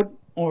whiteboard,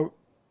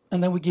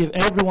 and then we give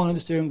everyone in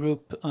the steering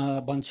group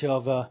a bunch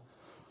of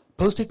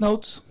post-it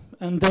notes,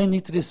 and they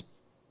need to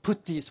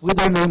put these with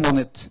their name on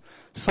it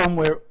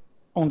somewhere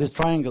on this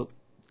triangle.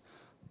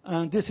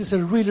 And this is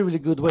a really, really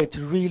good way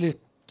to really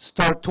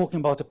start talking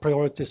about the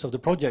priorities of the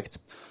project.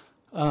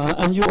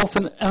 And you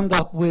often end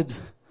up with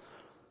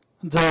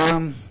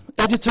the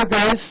editor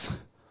guys,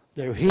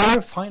 they're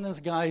here, finance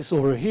guys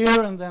over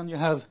here, and then you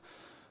have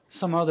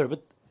some other.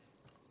 But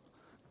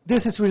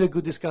this is really a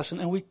good discussion,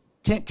 and we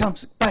come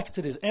back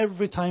to this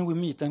every time we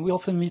meet, and we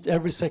often meet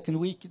every second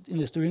week in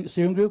the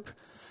steering group,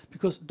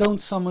 because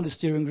don't summon the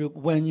steering group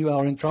when you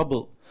are in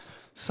trouble.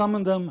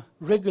 Summon them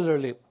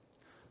regularly.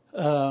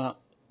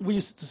 We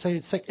used to say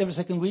every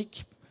second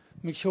week.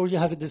 Make sure you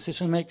have the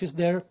decision makers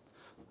there,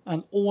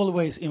 and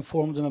always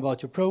inform them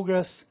about your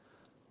progress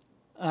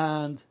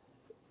and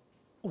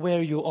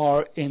where you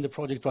are in the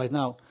project right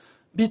now.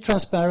 Be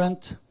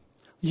transparent.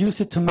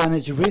 Use it to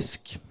manage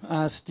risk.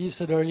 As Steve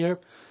said earlier,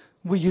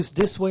 we use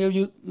this way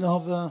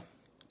of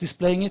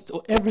displaying it.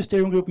 Every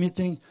steering group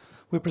meeting,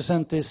 we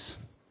present this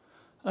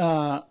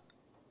and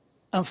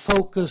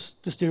focus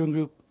the steering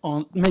group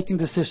on making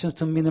decisions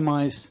to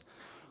minimize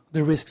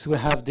the risks we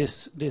have in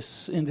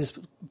this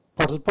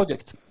part of the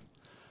project.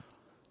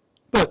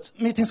 But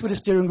meetings with the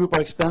steering group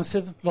are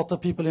expensive, a lot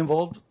of people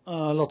involved,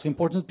 a lot of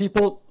important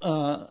people,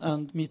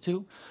 and me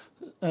too,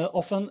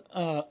 often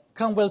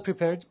come well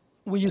prepared.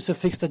 We use a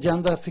fixed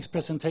agenda, a fixed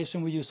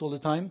presentation we use all the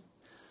time.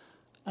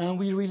 And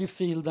we really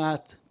feel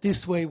that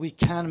this way we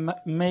can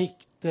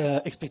make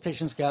the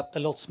expectations gap a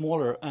lot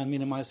smaller and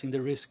minimizing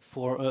the risk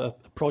for a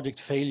project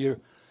failure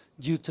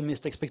due to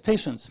missed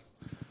expectations.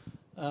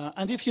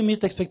 And if you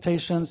meet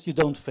expectations, you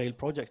don't fail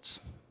projects,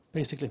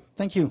 basically.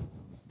 Thank you.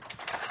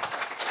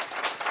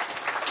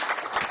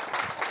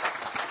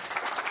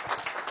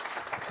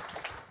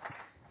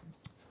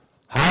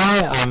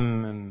 Hi,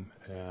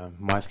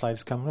 my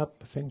slide's coming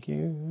up. Thank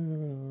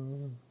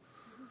you.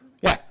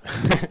 Yeah.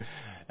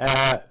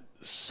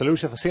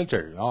 Solution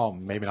facilitator. Oh,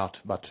 maybe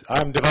not, but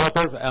I'm a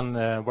developer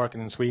and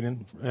working in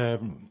Sweden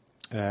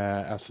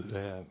as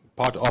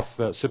part of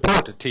the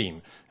support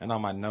team. And now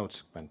my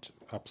notes went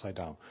upside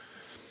down.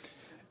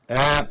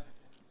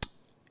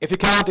 If you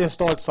can't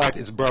install the site,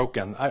 it's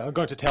broken. I'm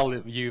going to tell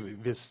you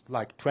this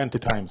like 20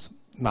 times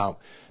now,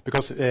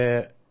 because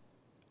the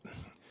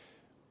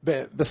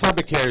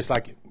subject here is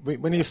like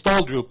when you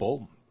install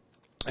Drupal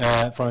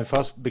from the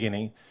first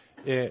beginning,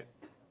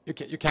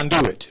 you can do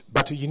it,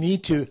 but you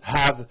need to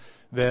have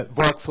the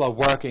workflow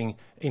working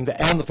in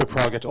the end of the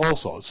project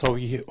also. So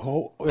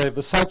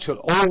the site should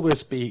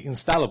always be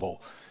installable.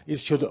 It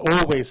should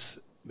always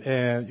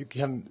you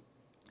can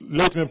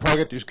later in the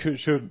project you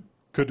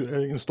could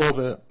install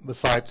the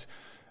site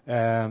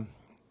and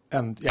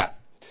yeah.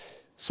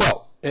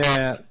 So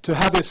to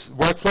have this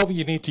workflow,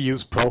 you need to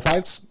use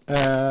profiles.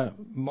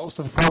 Most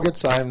of the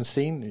projects I haven't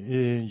seen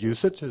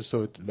use it,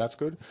 so that's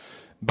good.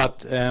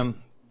 But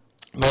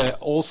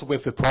also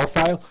with the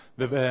profile,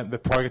 the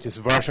project is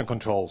version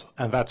controlled,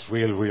 and that's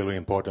really, really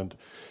important.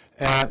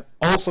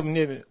 Also,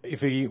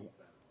 if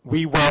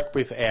we work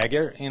with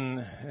Äger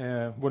in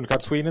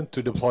Wunderkraut, Sweden,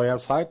 to deploy our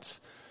sites,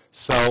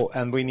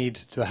 and we need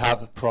to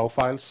have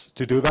profiles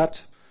to do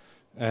that.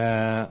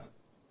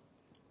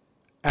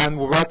 And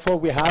the workflow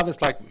we have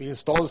is like we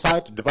install the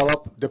site,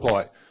 develop,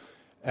 deploy.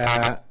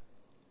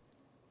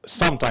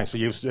 Sometimes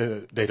we use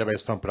the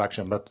database from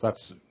production, but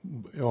that's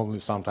only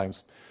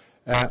sometimes.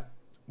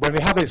 When we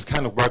have this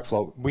kind of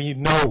workflow, we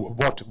know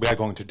what we are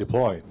going to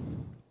deploy.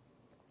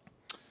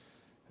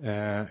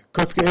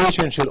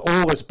 Configuration should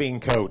always be in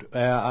code.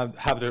 I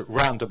had a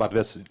rant about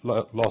this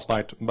last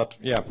night, but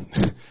yeah.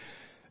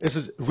 This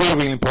is really,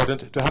 really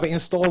important. To have an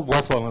installed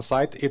workflow on the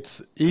site,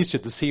 it's easier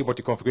to see what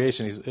the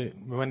configuration is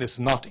when it's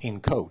not in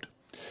code.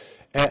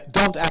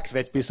 Don't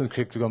activate business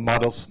critical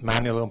models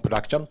manually on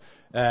production.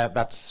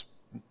 That's,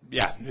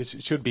 yeah, it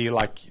should be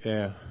like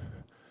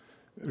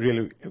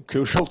really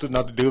crucial to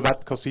not do that,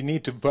 because you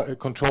need to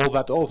control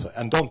that also.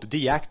 And don't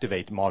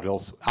deactivate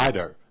modules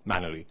either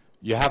manually.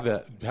 You have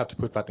to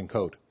put that in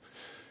code.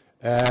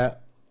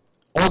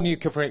 All new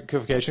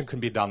configuration can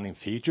be done in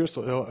features,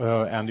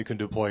 and you can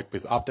deploy it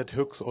with update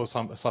hooks or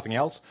something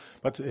else.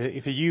 But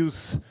if you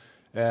use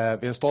the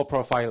install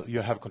profile, you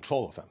have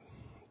control of them.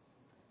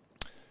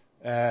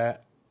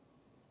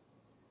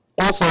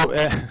 Also,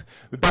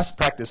 the best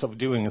practice of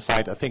doing a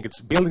site, I think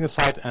it's building a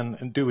site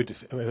and do it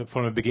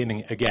from the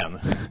beginning again.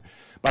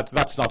 But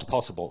that's not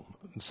possible.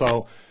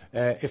 So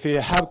if you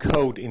have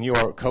code in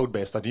your code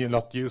base that you're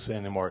not using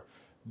anymore,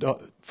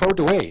 throw it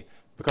away,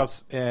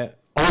 because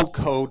old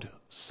code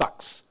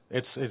sucks.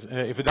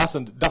 If it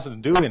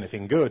doesn't do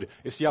anything good,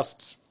 it's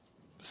just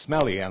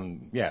smelly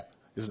and yeah,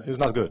 it's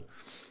not good.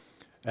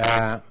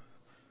 Yeah.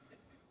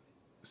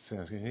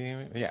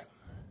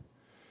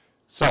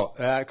 So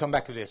I come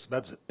back to this.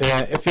 But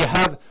if you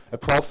have a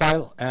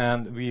profile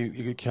and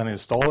you can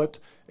install it,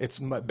 it's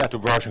better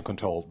version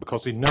control,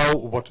 because you know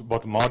what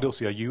modules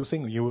you are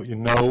using. You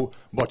know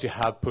what you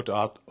have put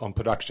out on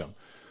production.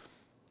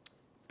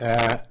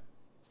 If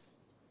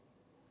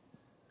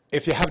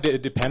you have the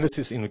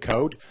dependencies in the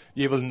code,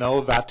 you will know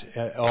that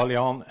early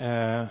on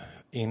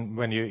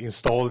when you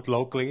install it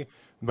locally,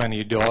 when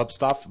you develop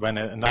stuff, when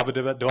another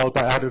developer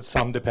added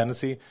some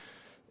dependency,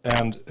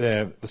 and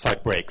the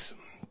site breaks.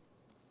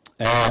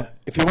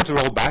 If you want to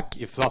roll back,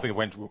 if something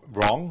went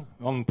wrong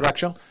on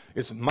production,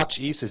 it's much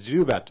easier to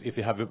do that if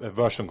you have a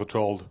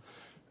version-controlled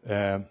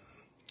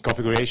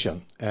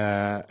configuration,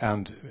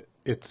 and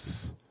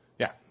it's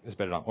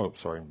better done. Oh,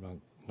 sorry, my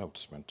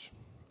notes went.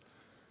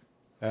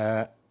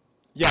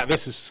 Yeah,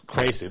 this is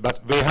crazy,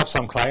 but we have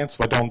some clients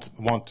who don't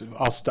want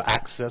us to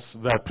access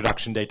their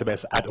production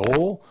database at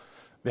all.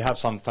 We have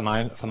some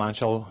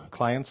financial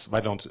clients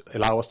that don't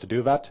allow us to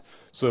do that.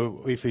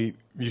 So if you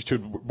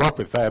should work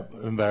with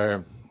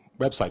their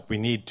website, we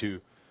need to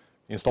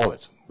install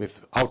it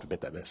without a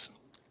database.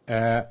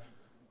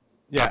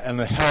 Yeah, and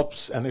it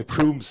helps and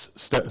improves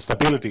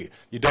stability.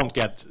 You don't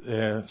get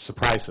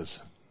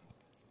surprises.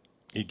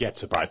 You get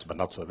surprises, but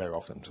not so very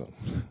often. So.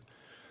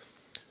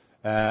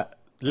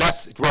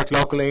 Less it works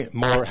locally,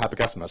 more happy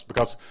customers.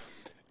 Because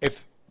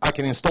if I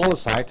can install a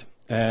site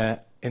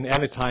in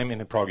any time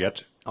in a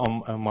project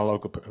on my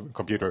local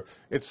computer,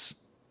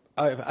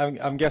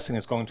 I'm guessing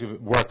it's going to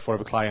work for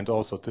the client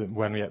also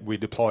when we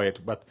deploy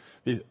it, but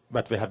we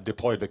have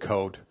deployed the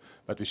code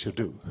that we should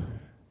do.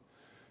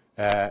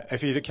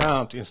 If you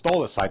can't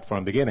install a site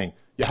from the beginning,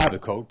 you have a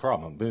code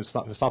problem. There's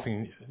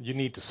something you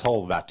need to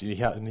solve that. You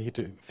need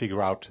to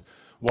figure out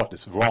what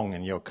is wrong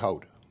in your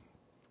code.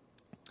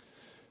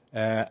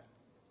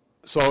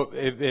 So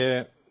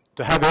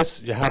to have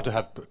this, you have to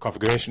have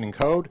configuration in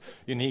code.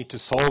 You need to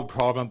solve the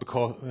problem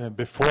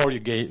before you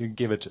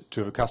give it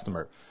to the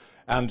customer.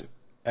 And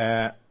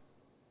this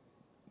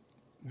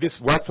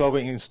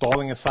workflow in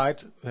installing a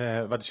site,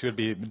 that should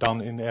be done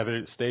in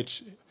every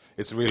stage,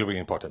 it's really, really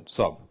important.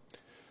 So,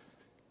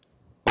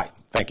 bye.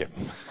 Thank you.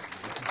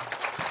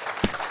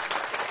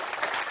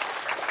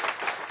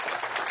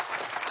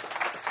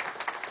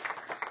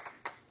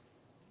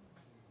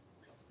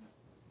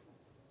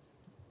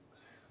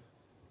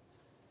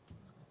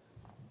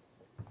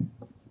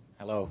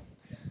 Hello.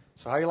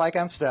 So how you like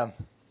Amsterdam?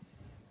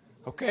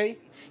 Okay.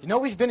 You know,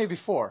 we've been here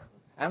before.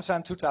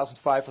 Amsterdam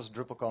 2005 was a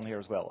DrupalCon here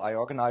as well. I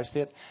organized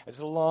it. It's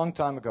a long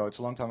time ago.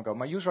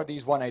 My user ID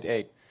is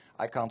 188.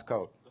 I can't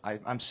code.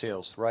 I'm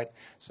sales, right?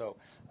 So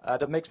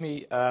that makes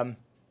me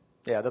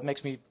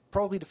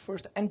probably the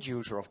first end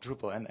user of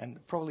Drupal,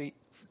 and probably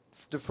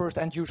the first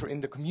end user in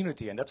the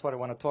community, and that's what I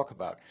want to talk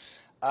about.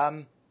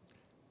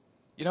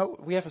 You know,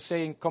 we have a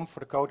saying, come for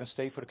the code and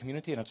stay for the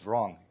community, and it's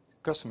wrong.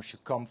 Customers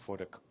should come for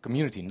the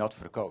community, not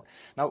for the code.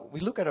 Now,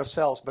 we look at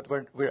ourselves, but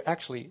we're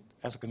actually,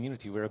 as a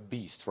community, we're a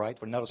beast, right?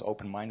 We're not as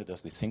open-minded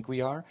as we think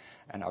we are,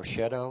 and our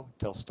shadow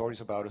tells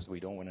stories about us we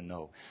don't want to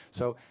know.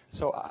 So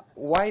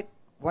why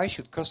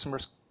should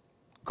customers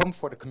come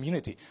for the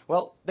community?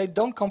 Well, they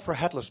don't come for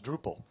headless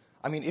Drupal.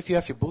 I mean, if you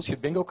have your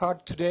bullshit bingo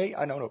card today,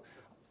 I don't know.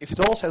 If it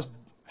all says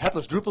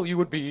headless Drupal, you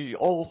would be,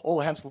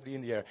 all hands would be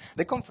in the air.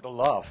 They come for the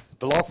love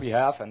we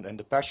have, and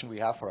the passion we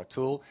have for our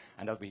tool,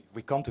 and that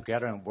we come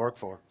together and work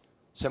for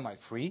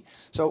semi-free.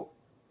 So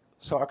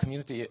our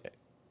community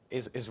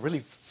is really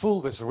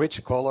full with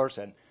rich colors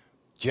and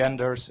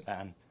genders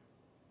and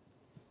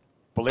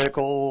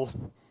political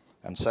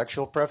and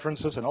sexual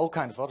preferences and all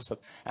kinds of other stuff.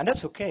 And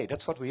that's okay.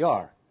 That's what we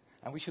are.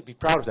 And we should be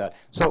proud of that.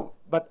 So,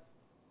 but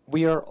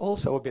we are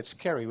also a bit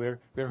scary.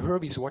 We're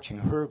Herbies watching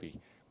Herbie.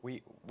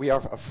 We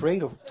are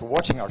afraid of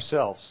watching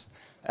ourselves.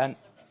 And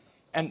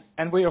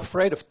we're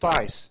afraid of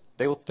ties.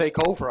 They will take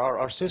over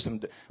our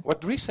system. What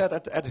Dries said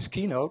at his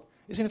keynote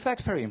is in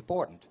fact very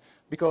important,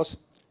 because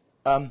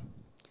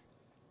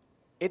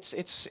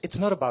it's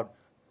not about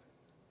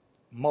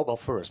mobile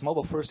first.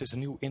 Mobile first is a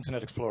new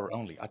Internet Explorer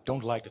only. I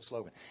don't like that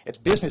slogan. It's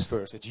business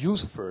first, it's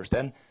user first,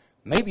 and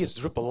maybe it's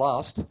Drupal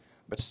last,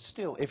 but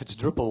still, if it's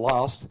Drupal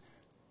last,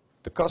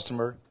 the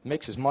customer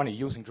makes his money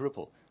using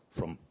Drupal.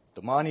 From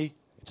the money,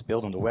 it's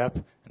built on the web,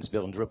 and it's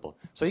built on Drupal.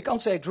 So you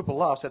can't say Drupal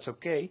last, that's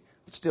okay,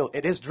 but still,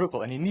 it is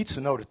Drupal, and he needs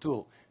to know the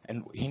tool.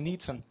 And he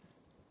needs a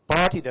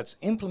party that's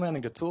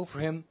implementing the tool for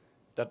him,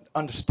 that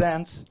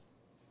understands,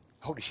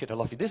 holy shit, I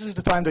love you. This is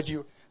the time that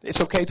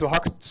it's okay to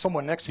hug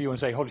someone next to you and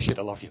say, holy shit,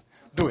 I love you.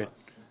 Do it.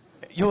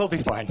 You will be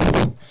fine.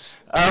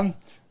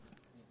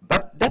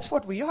 But that's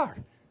what we are.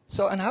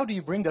 So, and how do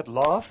you bring that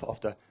love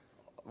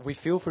we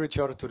feel for each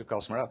other to the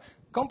customer.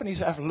 Companies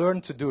have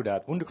learned to do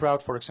that.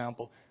 Wunderkraut, for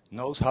example,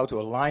 knows how to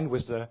align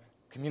with the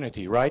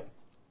community, right?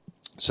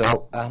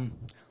 So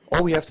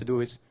all we have to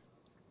do is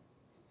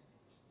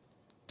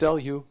tell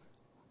you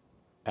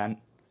and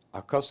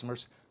our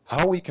customers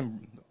how we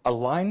can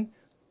align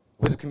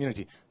with the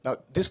community. Now,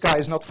 this guy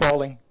is not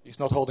falling. He's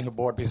not holding a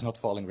board, but he's not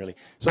falling really.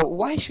 So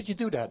why should you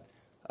do that?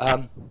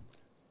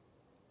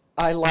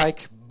 I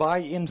like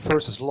buy-in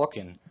versus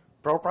lock-in.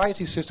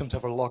 Proprietary systems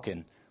have a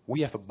lock-in.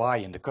 We have a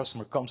buy-in. The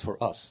customer comes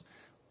for us.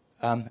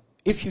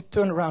 If you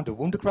turn around the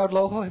Wunderkraut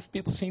logo, have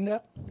people seen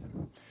that?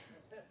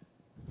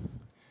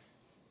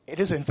 It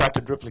is in fact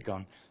a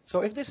DrupalCon.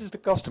 So if this is the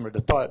customer,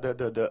 the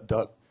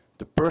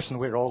person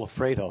we're all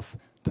afraid of,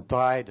 the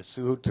tie, the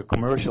suit, the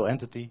commercial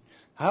entity,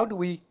 how do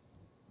we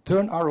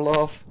turn our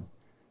love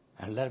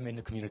and let him in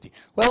the community?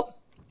 Well,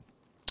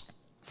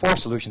 4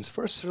 solutions.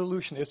 First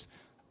solution is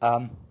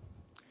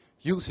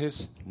use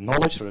his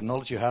knowledge, or the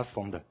knowledge you have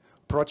from the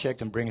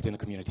project, and bring it in the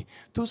community.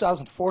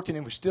 2014,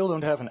 and we still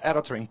don't have an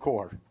editor in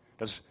core.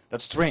 That's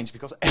strange,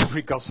 because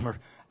every customer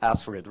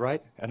asks for it,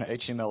 right? An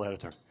HTML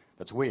editor.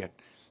 That's weird.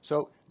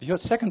 So the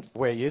second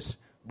way is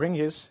bring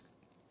his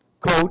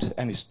code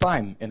and his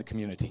time in the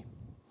community.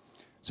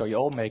 So you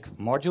all make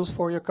modules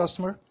for your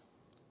customer,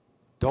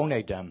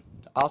 donate them,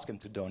 ask him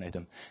to donate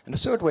them. And the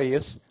third way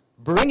is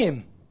bring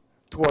him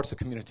towards the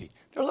community.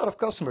 There are a lot of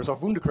customers of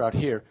Wunderkraut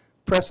here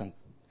present.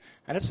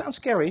 And it sounds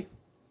scary.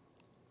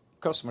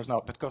 Customers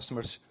not, but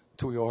customers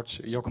to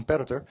your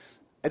competitor.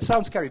 It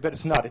sounds scary, but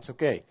it's not. It's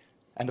okay.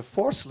 And the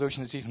fourth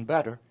solution is even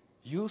better.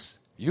 Use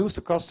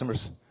the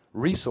customer's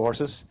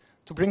resources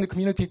to bring the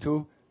community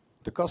to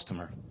the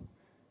customer.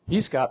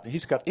 He's got.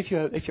 If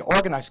you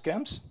organize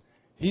camps,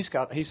 he's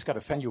got a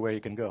venue where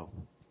you can go.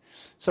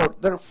 So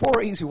there are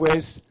 4 easy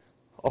ways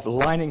of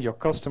aligning your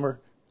customer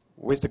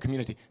with the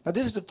community. Now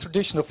this is the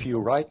traditional view,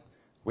 right?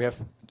 We have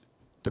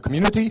the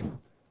community,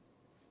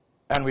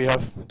 and we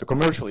have the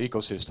commercial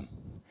ecosystem.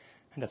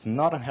 And that's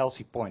not a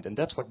healthy point. And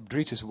that's what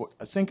Dries is,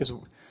 I think, is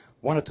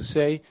wanted to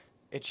say.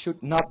 It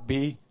should not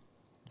be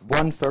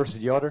one versus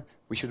the other.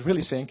 We should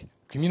really think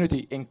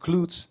community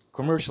includes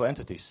commercial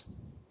entities.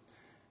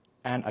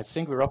 And I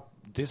think we're up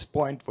this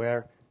point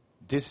where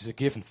this is a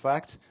given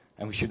fact,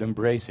 and we should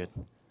embrace it.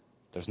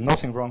 There's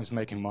nothing wrong with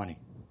making money,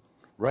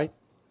 right?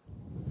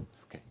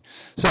 Okay.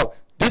 So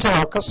these are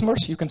our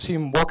customers. You can see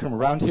them walking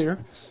around here.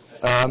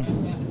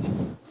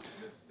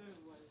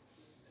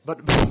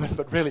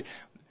 But really,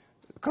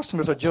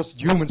 customers are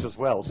just humans as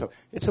well. So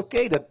it's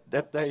okay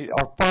that they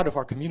are part of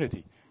our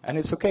community. And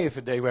it's okay if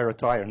they wear a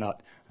tie or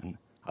not. And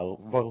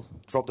we'll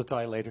drop the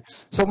tie later.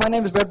 So my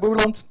name is Bert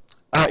Boerland.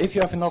 If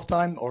you have enough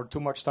time or too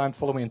much time,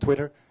 follow me on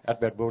Twitter,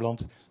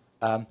 @BertBoerland.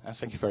 And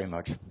thank you very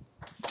much.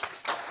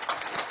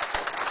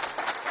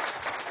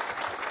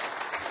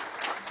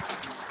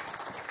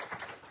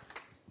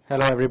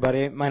 Hello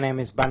everybody, my name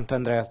is Bernt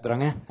Andreas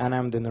Drange, and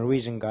I'm the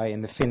Norwegian guy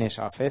in the Finnish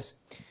office.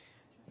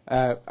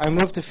 I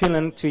moved to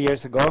Finland 2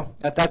 years ago.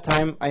 At that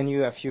time, I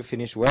knew a few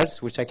Finnish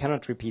words, which I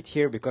cannot repeat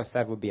here because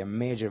that would be a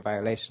major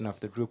violation of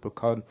the Drupal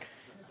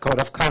code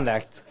of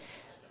conduct.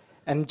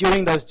 And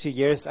during those 2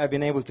 years, I've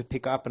been able to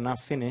pick up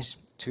enough Finnish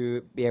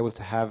to be able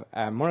to have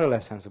a more or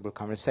less sensible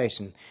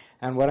conversation.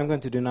 And what I'm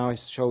going to do now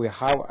is show you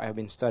how I've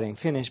been studying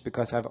Finnish,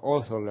 because I've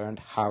also learned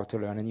how to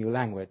learn a new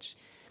language.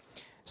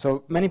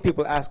 So many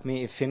people ask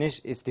me if Finnish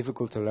is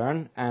difficult to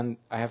learn, and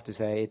I have to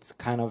say it's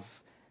kind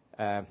of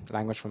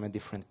language from a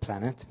different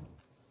planet.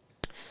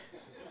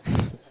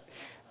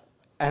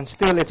 And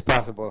still it's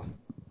possible.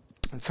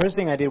 The first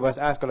thing I did was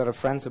ask a lot of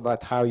friends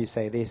about how you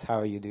say this,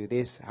 how you do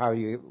this,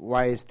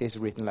 why is this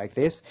written like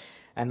this,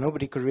 and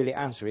nobody could really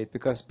answer it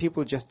because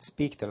people just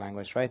speak the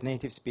language, right?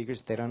 Native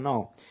speakers, they don't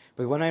know.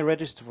 But when I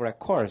registered for a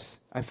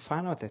course, I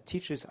found out that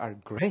teachers are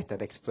great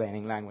at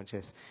explaining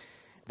languages.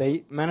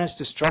 They manage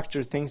to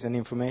structure things and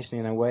information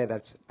in a way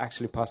that's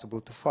actually possible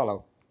to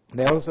follow.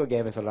 They also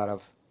gave us a lot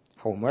of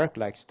homework,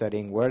 like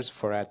studying words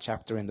for a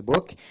chapter in the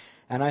book.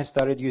 And I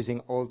started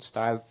using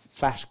old-style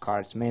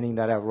flashcards, meaning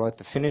that I wrote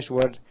the Finnish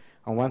word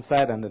on one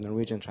side and the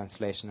Norwegian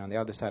translation on the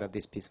other side of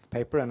this piece of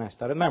paper, and I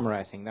started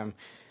memorizing them.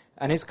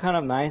 And it's kind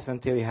of nice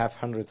until you have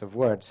hundreds of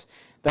words.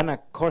 Then a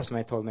course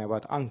mate told me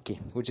about Anki,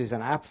 which is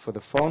an app for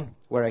the phone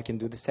where I can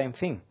do the same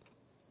thing.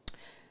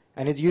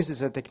 And it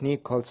uses a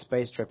technique called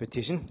spaced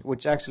repetition,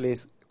 which actually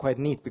is quite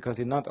neat because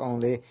it not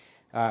only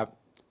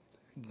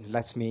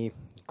lets me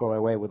go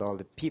away with all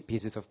the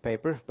pieces of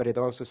paper, but it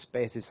also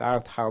spaces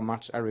out how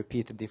much I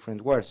repeat the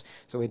different words,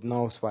 so it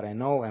knows what I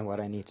know and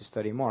what I need to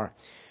study more.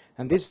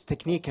 And this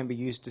technique can be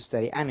used to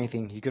study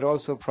anything. You could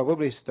also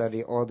probably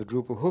study all the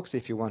Drupal hooks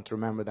if you want to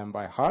remember them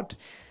by heart.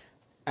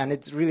 And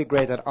it's really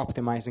great at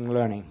optimizing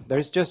learning.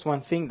 There's just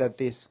one thing that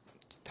this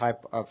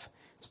type of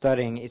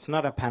studying, it's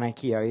not a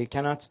panacea. You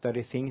cannot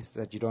study things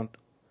that you don't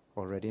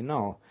already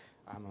know.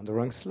 I'm on the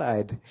wrong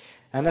slide.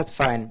 And that's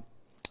fine.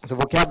 So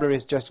vocabulary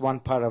is just one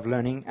part of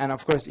learning. And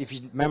of course, if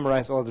you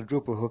memorize all the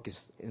Drupal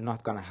hooks, it's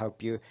not going to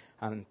help you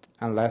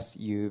unless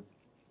you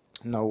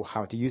know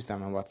how to use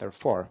them and what they're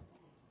for.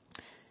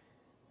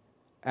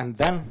 And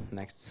then,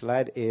 next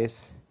slide,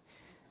 is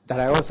that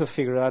I also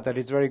figured out that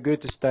it's very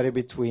good to study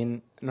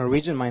between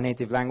Norwegian, my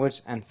native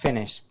language, and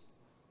Finnish.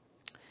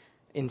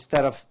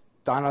 Instead of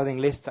downloading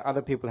lists that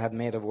other people had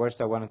made of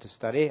words I wanted to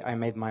study, I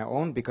made my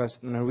own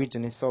because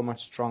Norwegian is so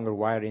much stronger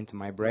wired into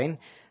my brain.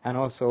 And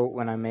also,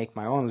 when I make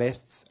my own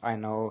lists, I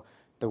know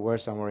the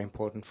words are more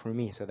important for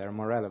me, so they're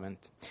more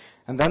relevant.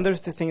 And then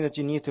there's the thing that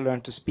you need to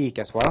learn to speak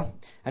as well.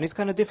 And it's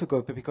kind of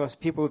difficult because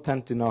people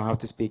tend to know how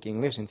to speak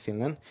English in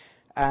Finland,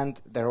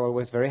 and they're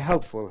always very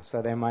helpful,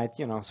 so they might,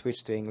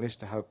 switch to English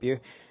to help you.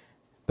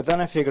 But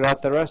then I figured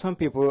out there are some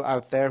people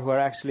out there who are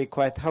actually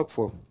quite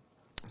helpful.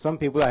 Some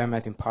people I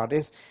met in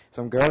parties,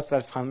 some girls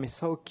that found me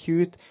so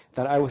cute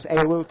that I was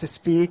able to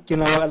speak,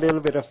 a little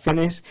bit of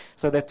Finnish.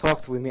 So they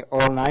talked with me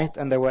all night,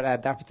 and they were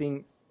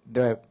adapting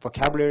the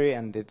vocabulary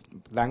and the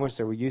language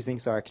they were using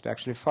so I could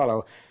actually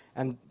follow.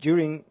 And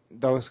during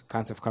those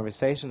kinds of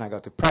conversations, I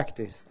got to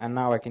practice. And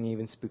now I can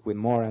even speak with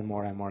more and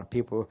more and more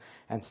people.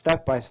 And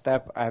step by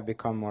step, I have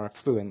become more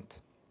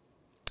fluent.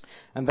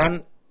 And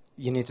then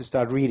you need to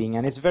start reading.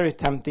 And it's very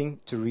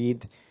tempting to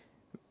read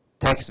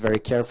text very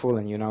careful,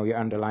 and you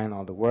underline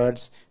all the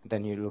words,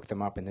 then you look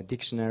them up in the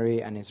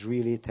dictionary, and it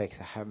really takes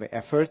a heavy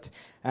effort.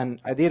 And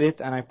I did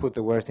it, and I put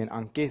the words in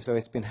Anki, so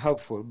it's been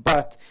helpful.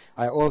 But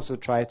I also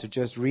try to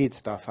just read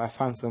stuff. I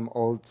found some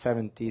old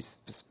 70s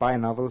spy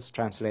novels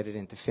translated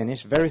into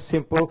Finnish, very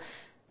simple,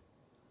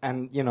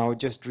 and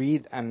just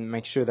read and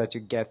make sure that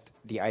you get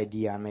the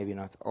idea and maybe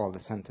not all the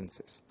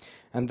sentences.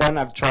 And then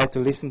I've tried to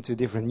listen to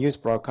different news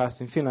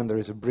broadcasts. In Finland there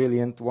is a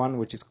brilliant one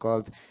which is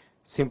called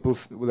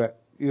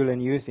Yle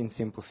News in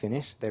simple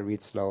Finnish. They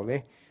read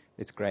slowly.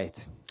 It's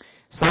great.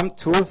 Some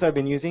tools I've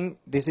been using.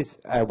 This is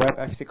a web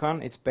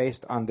lexicon. It's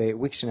based on the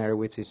Wiktionary,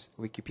 which is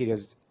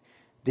Wikipedia's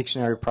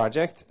dictionary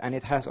project, and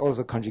it has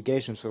also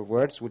conjugations of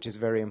words, which is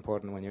very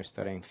important when you're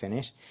studying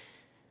Finnish.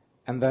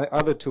 And the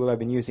other tool I've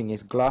been using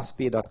is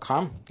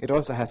glossy.com. It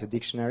also has a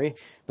dictionary,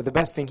 but the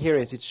best thing here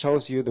is it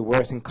shows you the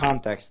words in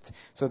context.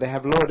 So they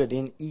have loaded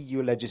in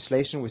EU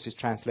legislation, which is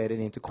translated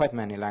into quite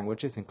many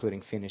languages,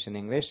 including Finnish and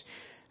English,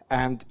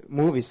 and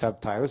movie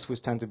subtitles,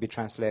 which tend to be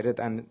translated,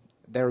 and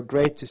they're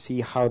great to see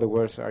how the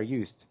words are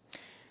used.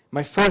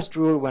 My first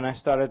rule when I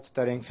started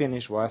studying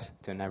Finnish was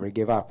to never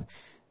give up.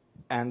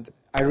 And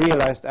I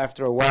realized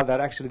after a while that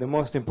actually the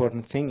most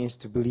important thing is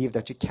to believe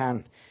that you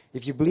can.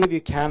 If you believe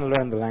you can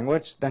learn the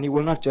language, then you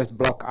will not just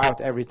block out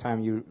every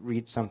time you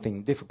read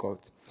something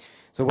difficult.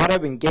 So what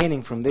I've been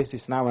gaining from this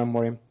is now I'm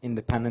more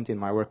independent in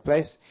my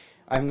workplace.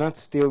 I'm not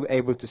still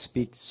able to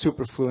speak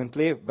super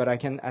fluently, but I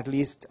can at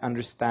least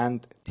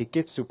understand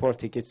support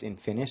tickets in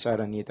Finnish. I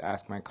don't need to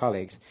ask my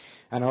colleagues.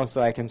 And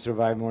also I can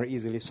survive more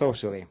easily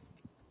socially.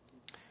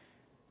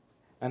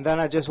 And then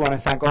I just want to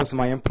thank also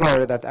my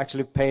employer that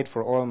actually paid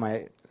for all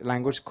my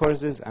language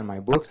courses and my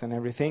books and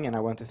everything. And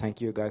I want to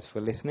thank you guys for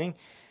listening.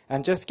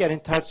 And just get in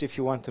touch if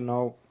you want to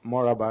know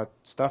more about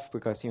stuff,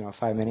 because,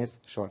 5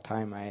 minutes, short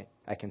time,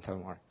 I can tell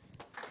more.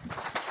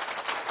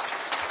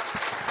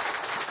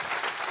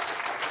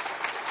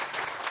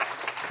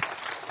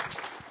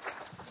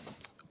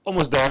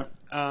 Almost there.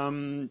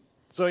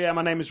 So yeah,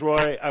 my name is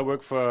Roy. I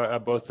work for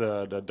both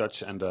the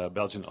Dutch and the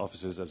Belgian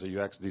offices as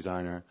a UX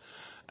designer.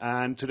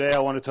 And today I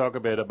want to talk a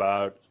bit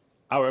about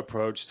our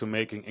approach to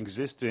making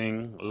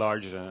existing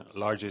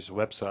largest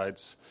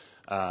websites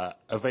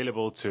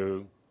available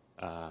to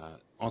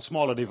on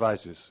smaller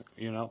devices.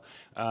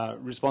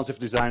 Responsive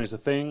design is a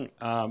thing,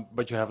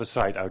 but you have a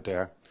site out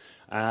there.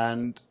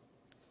 And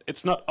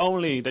it's not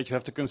only that you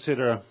have to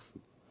consider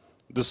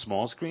the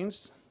small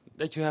screens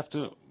that you have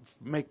to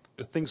make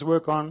things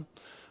work on.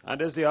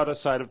 There's the other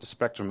side of the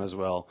spectrum as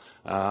well.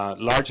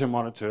 Larger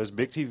monitors,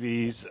 big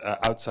TVs,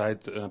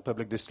 outside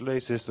public display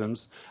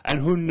systems, and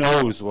who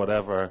knows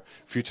whatever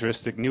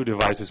futuristic new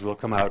devices will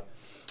come out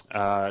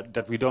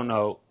that we don't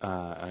know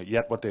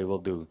yet what they will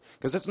do.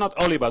 Because it's not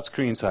only about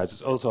screen size,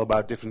 it's also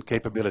about different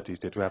capabilities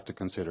that we have to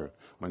consider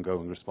when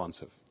going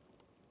responsive.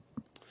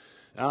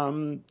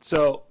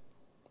 So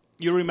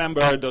you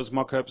remember those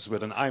mock-ups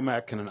with an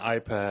iMac and an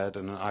iPad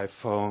and an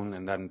iPhone,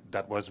 and then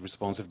that was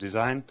responsive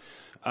design.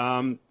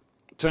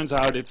 Turns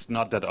out it's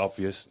not that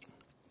obvious,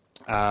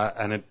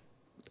 and it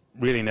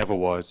really never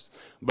was.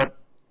 But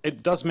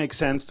it does make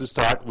sense to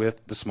start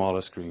with the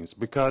smaller screens,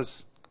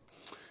 because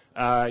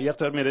you have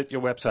to admit it,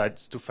 your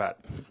website's too fat.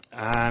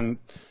 And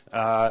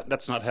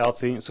that's not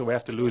healthy, so we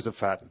have to lose the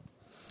fat.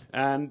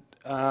 And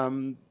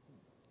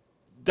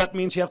that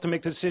means you have to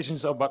make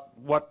decisions about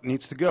what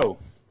needs to go.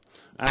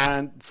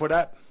 And for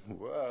that,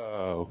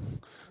 whoa,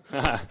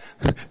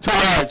 too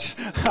large.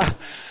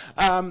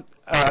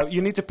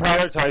 You need to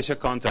prioritize your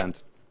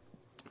content.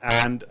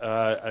 And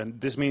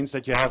this means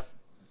that you have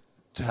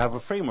to have a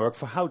framework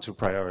for how to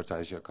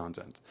prioritize your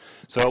content.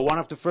 So one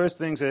of the first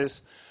things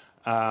is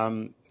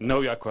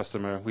know your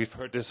customer. We've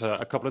heard this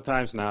a couple of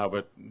times now,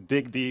 but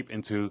dig deep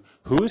into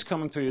who is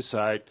coming to your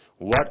site,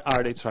 what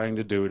are they trying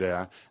to do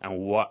there, and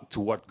to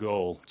what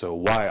goal. So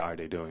why are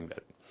they doing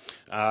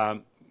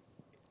that?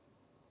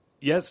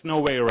 Yes, no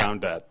way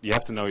around that. You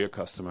have to know your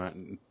customer.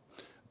 And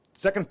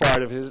second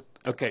part of it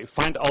okay,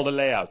 find all the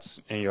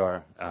layouts in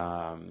your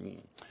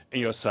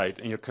site,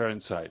 in your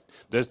current site.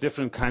 There's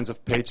different kinds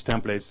of page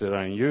templates that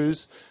are in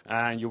use,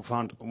 and you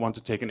want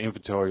to take an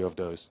inventory of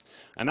those.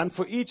 And then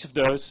for each of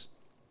those,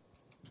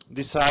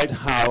 decide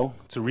how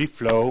to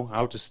reflow,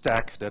 how to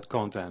stack that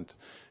content.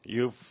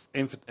 You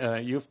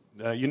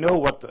know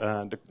what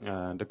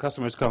the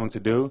customer is going to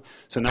do,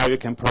 so now you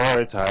can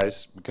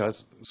prioritize,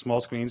 because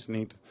small screens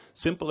need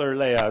simpler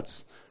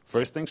layouts.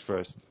 First things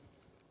first.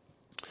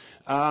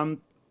 And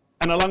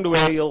along the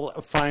way, you'll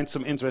find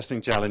some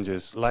interesting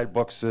challenges, light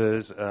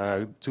boxes,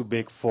 too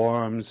big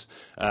forms,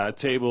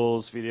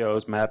 tables,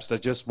 videos, maps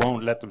that just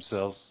won't let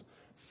themselves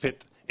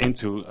fit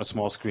into a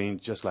small screen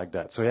just like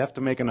that. So you have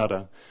to make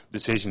another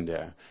decision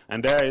there.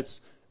 And there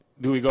it's,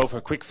 do we go for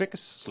a quick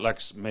fix,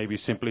 like maybe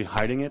simply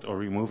hiding it or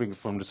removing it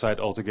from the site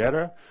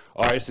altogether?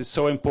 Or is it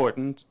so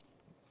important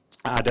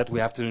that we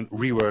have to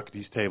rework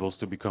these tables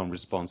to become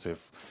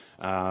responsive?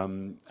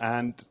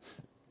 And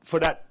for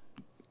that,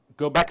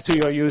 go back to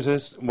your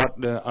users. What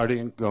are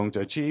they going to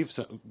achieve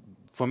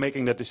for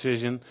making that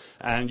decision?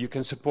 And you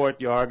can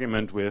support your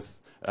argument with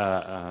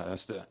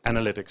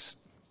analytics.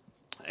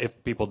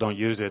 If people don't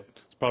use it,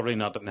 it's probably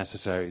not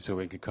necessary, so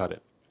we can cut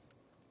it.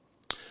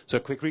 So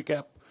quick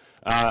recap.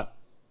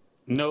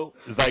 Know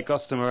thy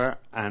customer,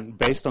 and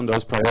based on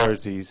those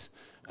priorities,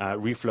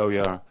 reflow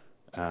your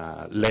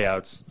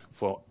layouts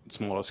for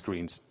smaller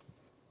screens.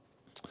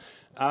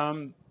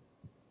 That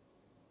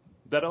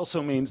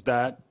also means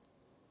that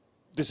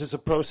this is a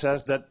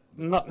process that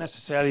not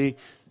necessarily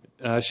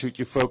should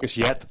you focus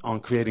yet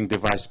on creating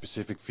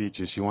device-specific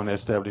features. You want to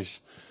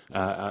establish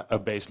a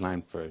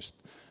baseline first.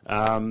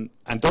 And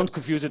don't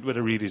confuse it with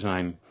a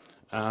redesign.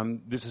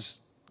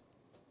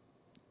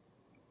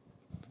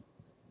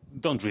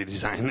 Don't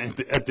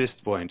redesign at this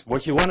point.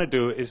 What you want to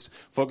do is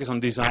focus on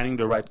designing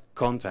the right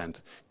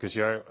content, because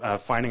you're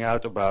finding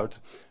out about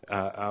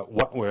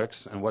what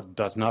works and what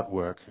does not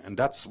work. And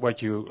that's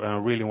what you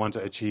really want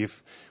to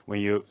achieve when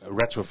you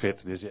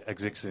retrofit this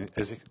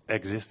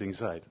existing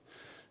site.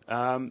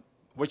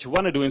 What you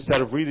want to do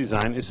instead of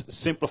redesign is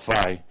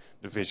simplify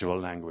the visual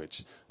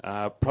language.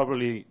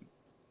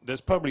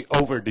 There's probably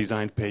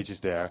over-designed pages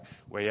there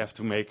where you have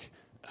to make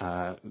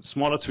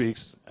smaller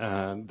tweaks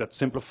that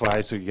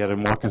simplify so you get a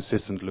more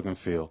consistent look and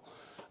feel.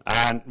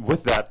 And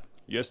with that,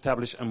 you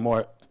establish a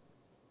more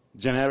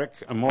generic,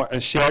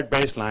 a shared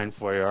baseline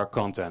for your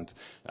content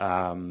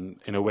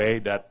in a way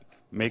that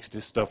makes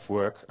this stuff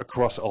work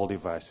across all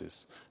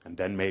devices. And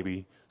then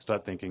maybe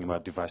start thinking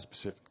about device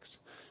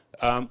specifics.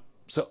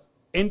 So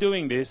in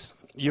doing this,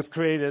 you've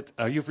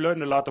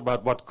learned a lot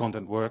about what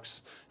content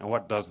works and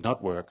what does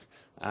not work.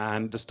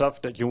 And the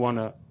stuff that you want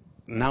to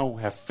now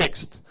have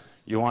fixed,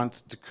 you want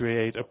to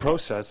create a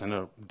process and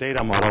a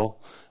data model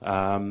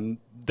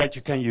that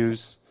you can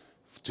use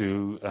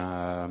to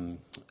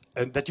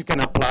that you can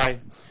apply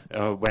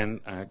when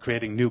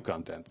creating new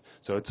content.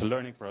 So it's a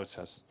learning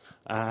process.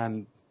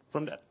 And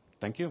from that,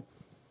 thank you.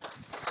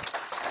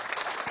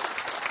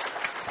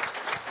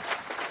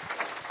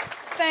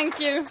 Thank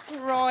you,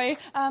 Roy.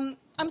 I'm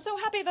so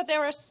happy that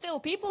there are still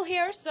people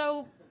here,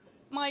 so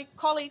my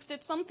colleagues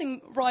did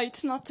something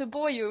right not to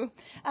bore you.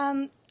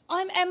 I'm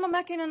Emma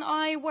Mäkinen.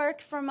 I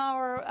work from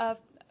our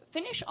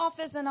Finnish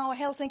office and our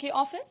Helsinki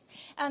office.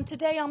 And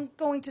today I'm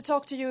going to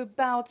talk to you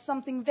about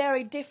something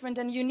very different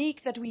and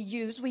unique that we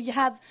use. We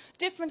have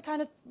different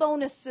kind of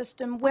bonus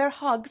system where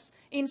hugs,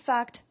 in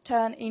fact,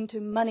 turn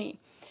into money.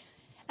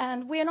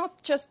 And we are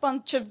not just a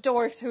bunch of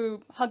dorks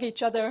who hug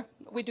each other.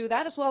 We do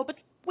that as well, but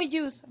we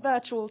use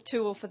virtual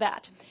tool for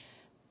that.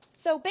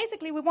 So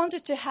basically, we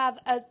wanted to have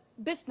a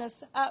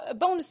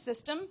bonus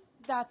system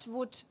that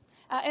would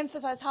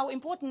emphasize how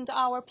important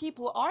our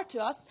people are to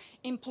us,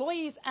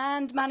 employees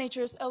and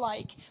managers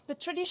alike. But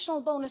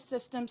traditional bonus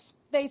systems,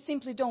 they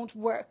simply don't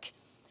work.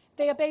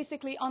 They are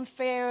basically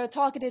unfair,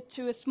 targeted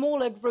to a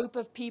smaller group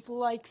of people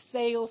like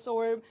sales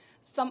or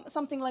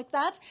something like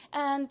that.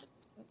 And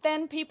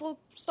then people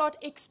start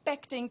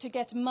expecting to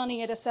get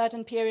money at a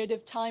certain period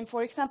of time,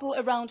 for example,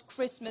 around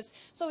Christmas,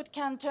 so it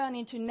can turn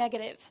into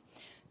negative.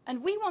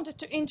 And we wanted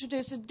to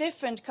introduce a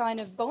different kind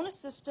of bonus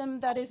system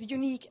that is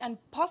unique and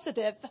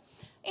positive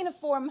in a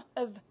form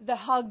of the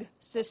hug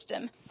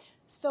system.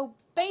 So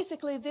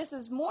basically this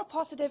is more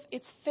positive,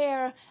 it's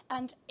fair,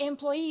 and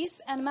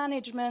employees and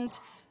management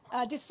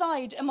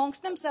decide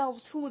amongst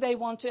themselves who they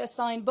want to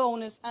assign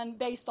bonus and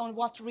based on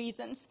what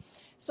reasons.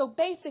 So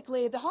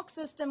basically the hug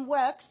system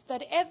works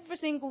that every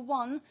single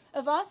one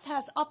of us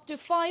has up to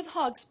 5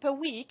 hugs per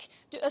week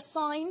to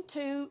assign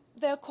to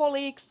their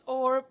colleagues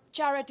or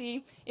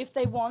charity if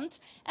they want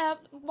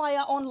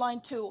via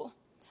online tool.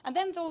 And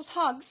then those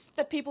hugs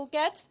that people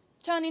get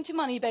turn into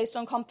money based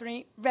on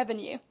company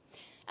revenue.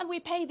 And we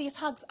pay these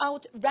hugs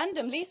out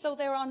randomly, so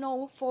there are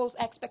no false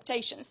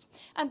expectations,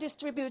 and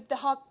distribute the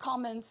hug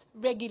comments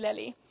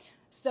regularly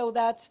so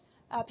that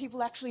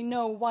people actually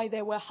know why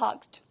they were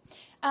hugged.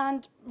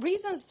 And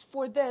reasons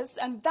for this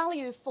and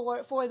value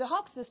for the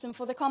hug system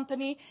for the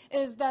company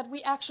is that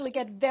we actually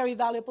get very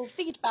valuable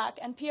feedback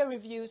and peer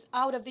reviews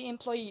out of the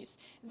employees.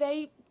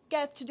 They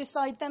get to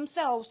decide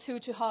themselves who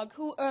to hug,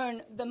 who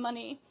earn the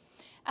money.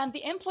 And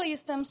the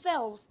employees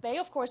themselves, they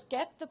of course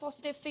get the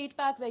positive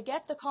feedback, they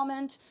get the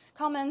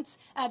comments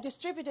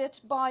distributed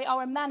by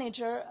our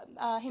manager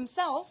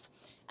himself,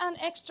 and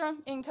extra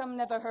income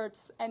never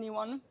hurts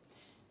anyone.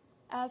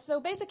 So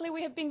basically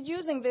we have been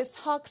using this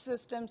hug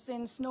system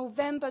since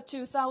November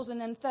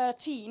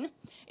 2013.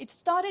 It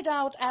started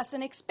out as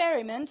an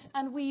experiment,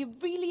 and we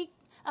really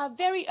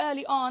very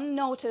early on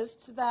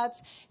noticed that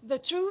the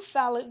true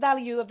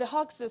value of the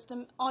hug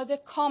system are the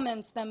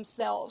comments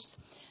themselves.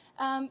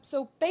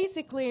 So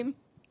basically,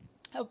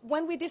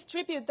 when we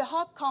distribute the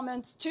hug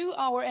comments to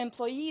our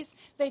employees,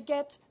 they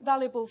get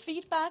valuable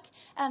feedback,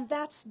 and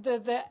that's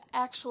the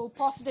actual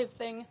positive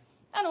thing.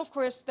 And of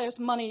course, there's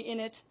money in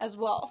it as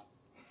well.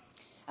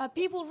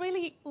 People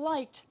really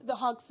liked the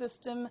hug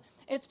system.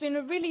 It's been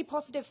a really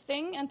positive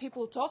thing, and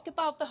people talk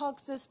about the hug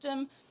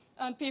system,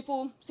 and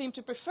people seem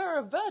to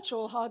prefer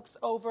virtual hugs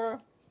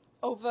over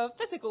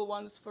physical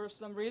ones for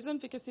some reason,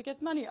 because you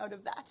get money out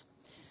of that.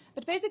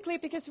 But basically,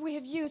 because we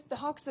have used the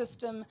hug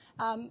system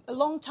a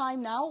long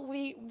time now,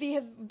 we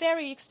have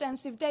very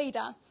extensive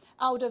data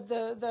out of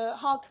the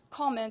hug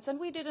comments, and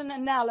we did an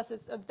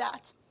analysis of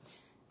that.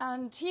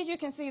 And here you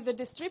can see the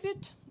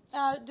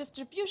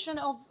distribution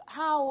of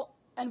how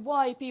and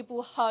why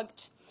people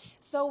hugged.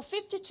 So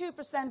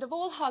 52% of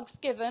all hugs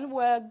given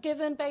were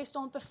given based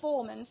on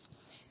performance.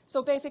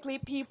 So basically,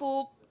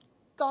 people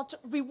got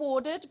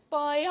rewarded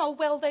by how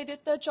well they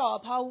did their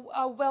job,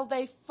 how well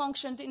they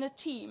functioned in a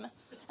team,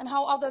 and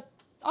how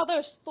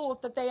others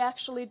thought that they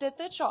actually did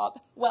their job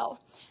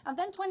well. And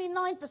then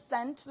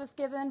 29% was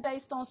given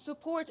based on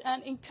support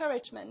and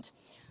encouragement.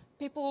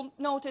 People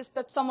notice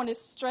that someone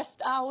is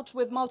stressed out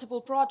with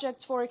multiple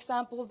projects, for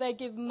example, they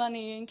give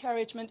money,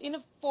 encouragement in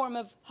a form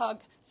of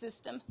hug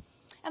system.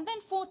 And then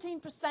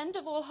 14%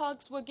 of all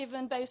hugs were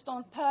given based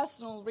on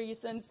personal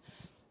reasons,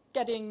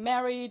 getting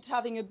married,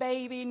 having a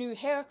baby, new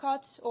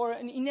haircut, or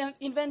an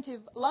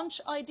inventive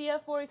lunch idea,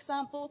 for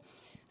example.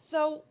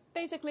 So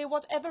basically,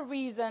 whatever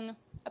reason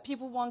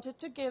people wanted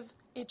to give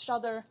each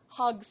other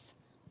hugs,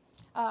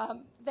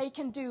 they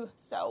can do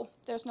so.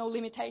 There's no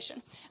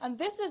limitation. And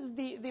this is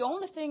the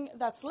only thing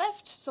that's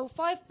left. So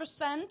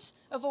 5%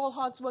 of all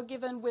hugs were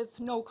given with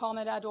no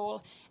comment at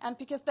all. And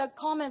because the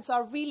comments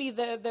are really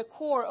the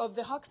core of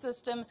the hug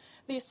system,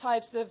 these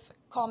types of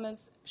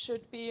comments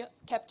should be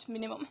kept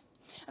minimum.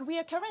 And we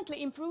are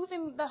currently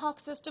improving the hug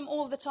system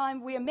all the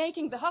time. We are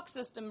making the hug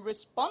system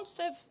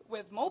responsive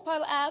with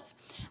mobile app,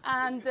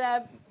 and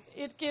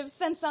it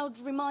sends out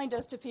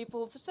reminders to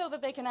people so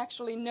that they can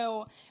actually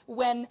know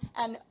when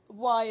and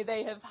why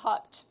they have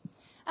hugged.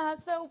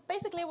 So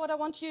basically what I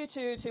want you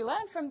to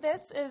learn from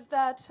this is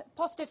that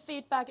positive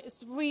feedback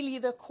is really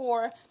the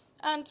core,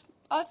 and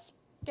us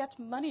get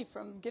money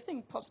from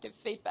giving positive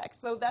feedback,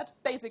 so that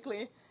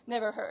basically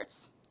never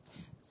hurts.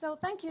 So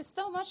thank you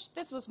so much.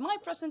 This was my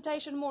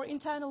presentation, more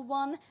internal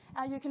one.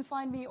 You can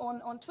find me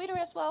on Twitter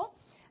as well.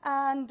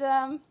 And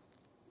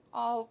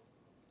I'll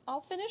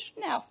finish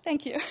now.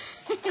 Thank you.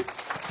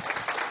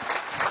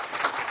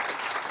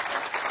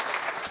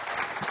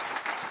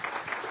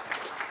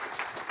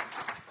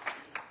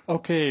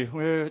 Okay,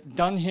 we're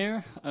done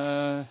here.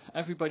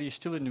 Everybody is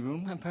still in the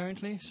room,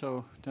 apparently,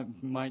 so that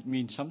might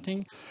mean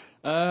something.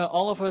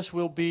 All of us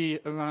will be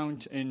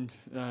around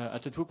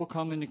at the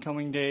DrupalCon in the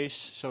coming days,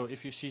 so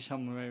if you see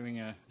someone wearing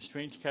a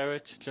strange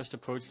carrot, just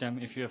approach them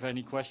if you have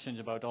any questions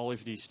about all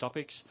of these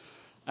topics.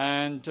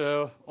 And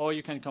or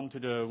you can come to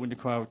the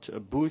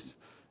Wunderkraut booth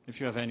if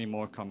you have any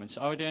more comments.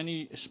 Are there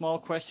any small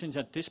questions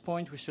at this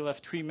point? We still have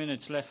 3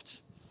 minutes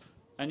left.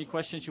 Any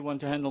questions you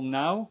want to handle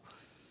now?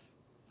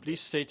 Please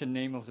state the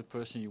name of the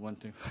person you want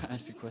to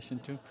ask the question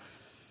to.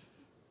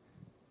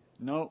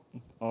 No?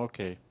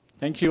 Okay.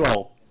 Thank you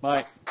all.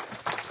 Bye.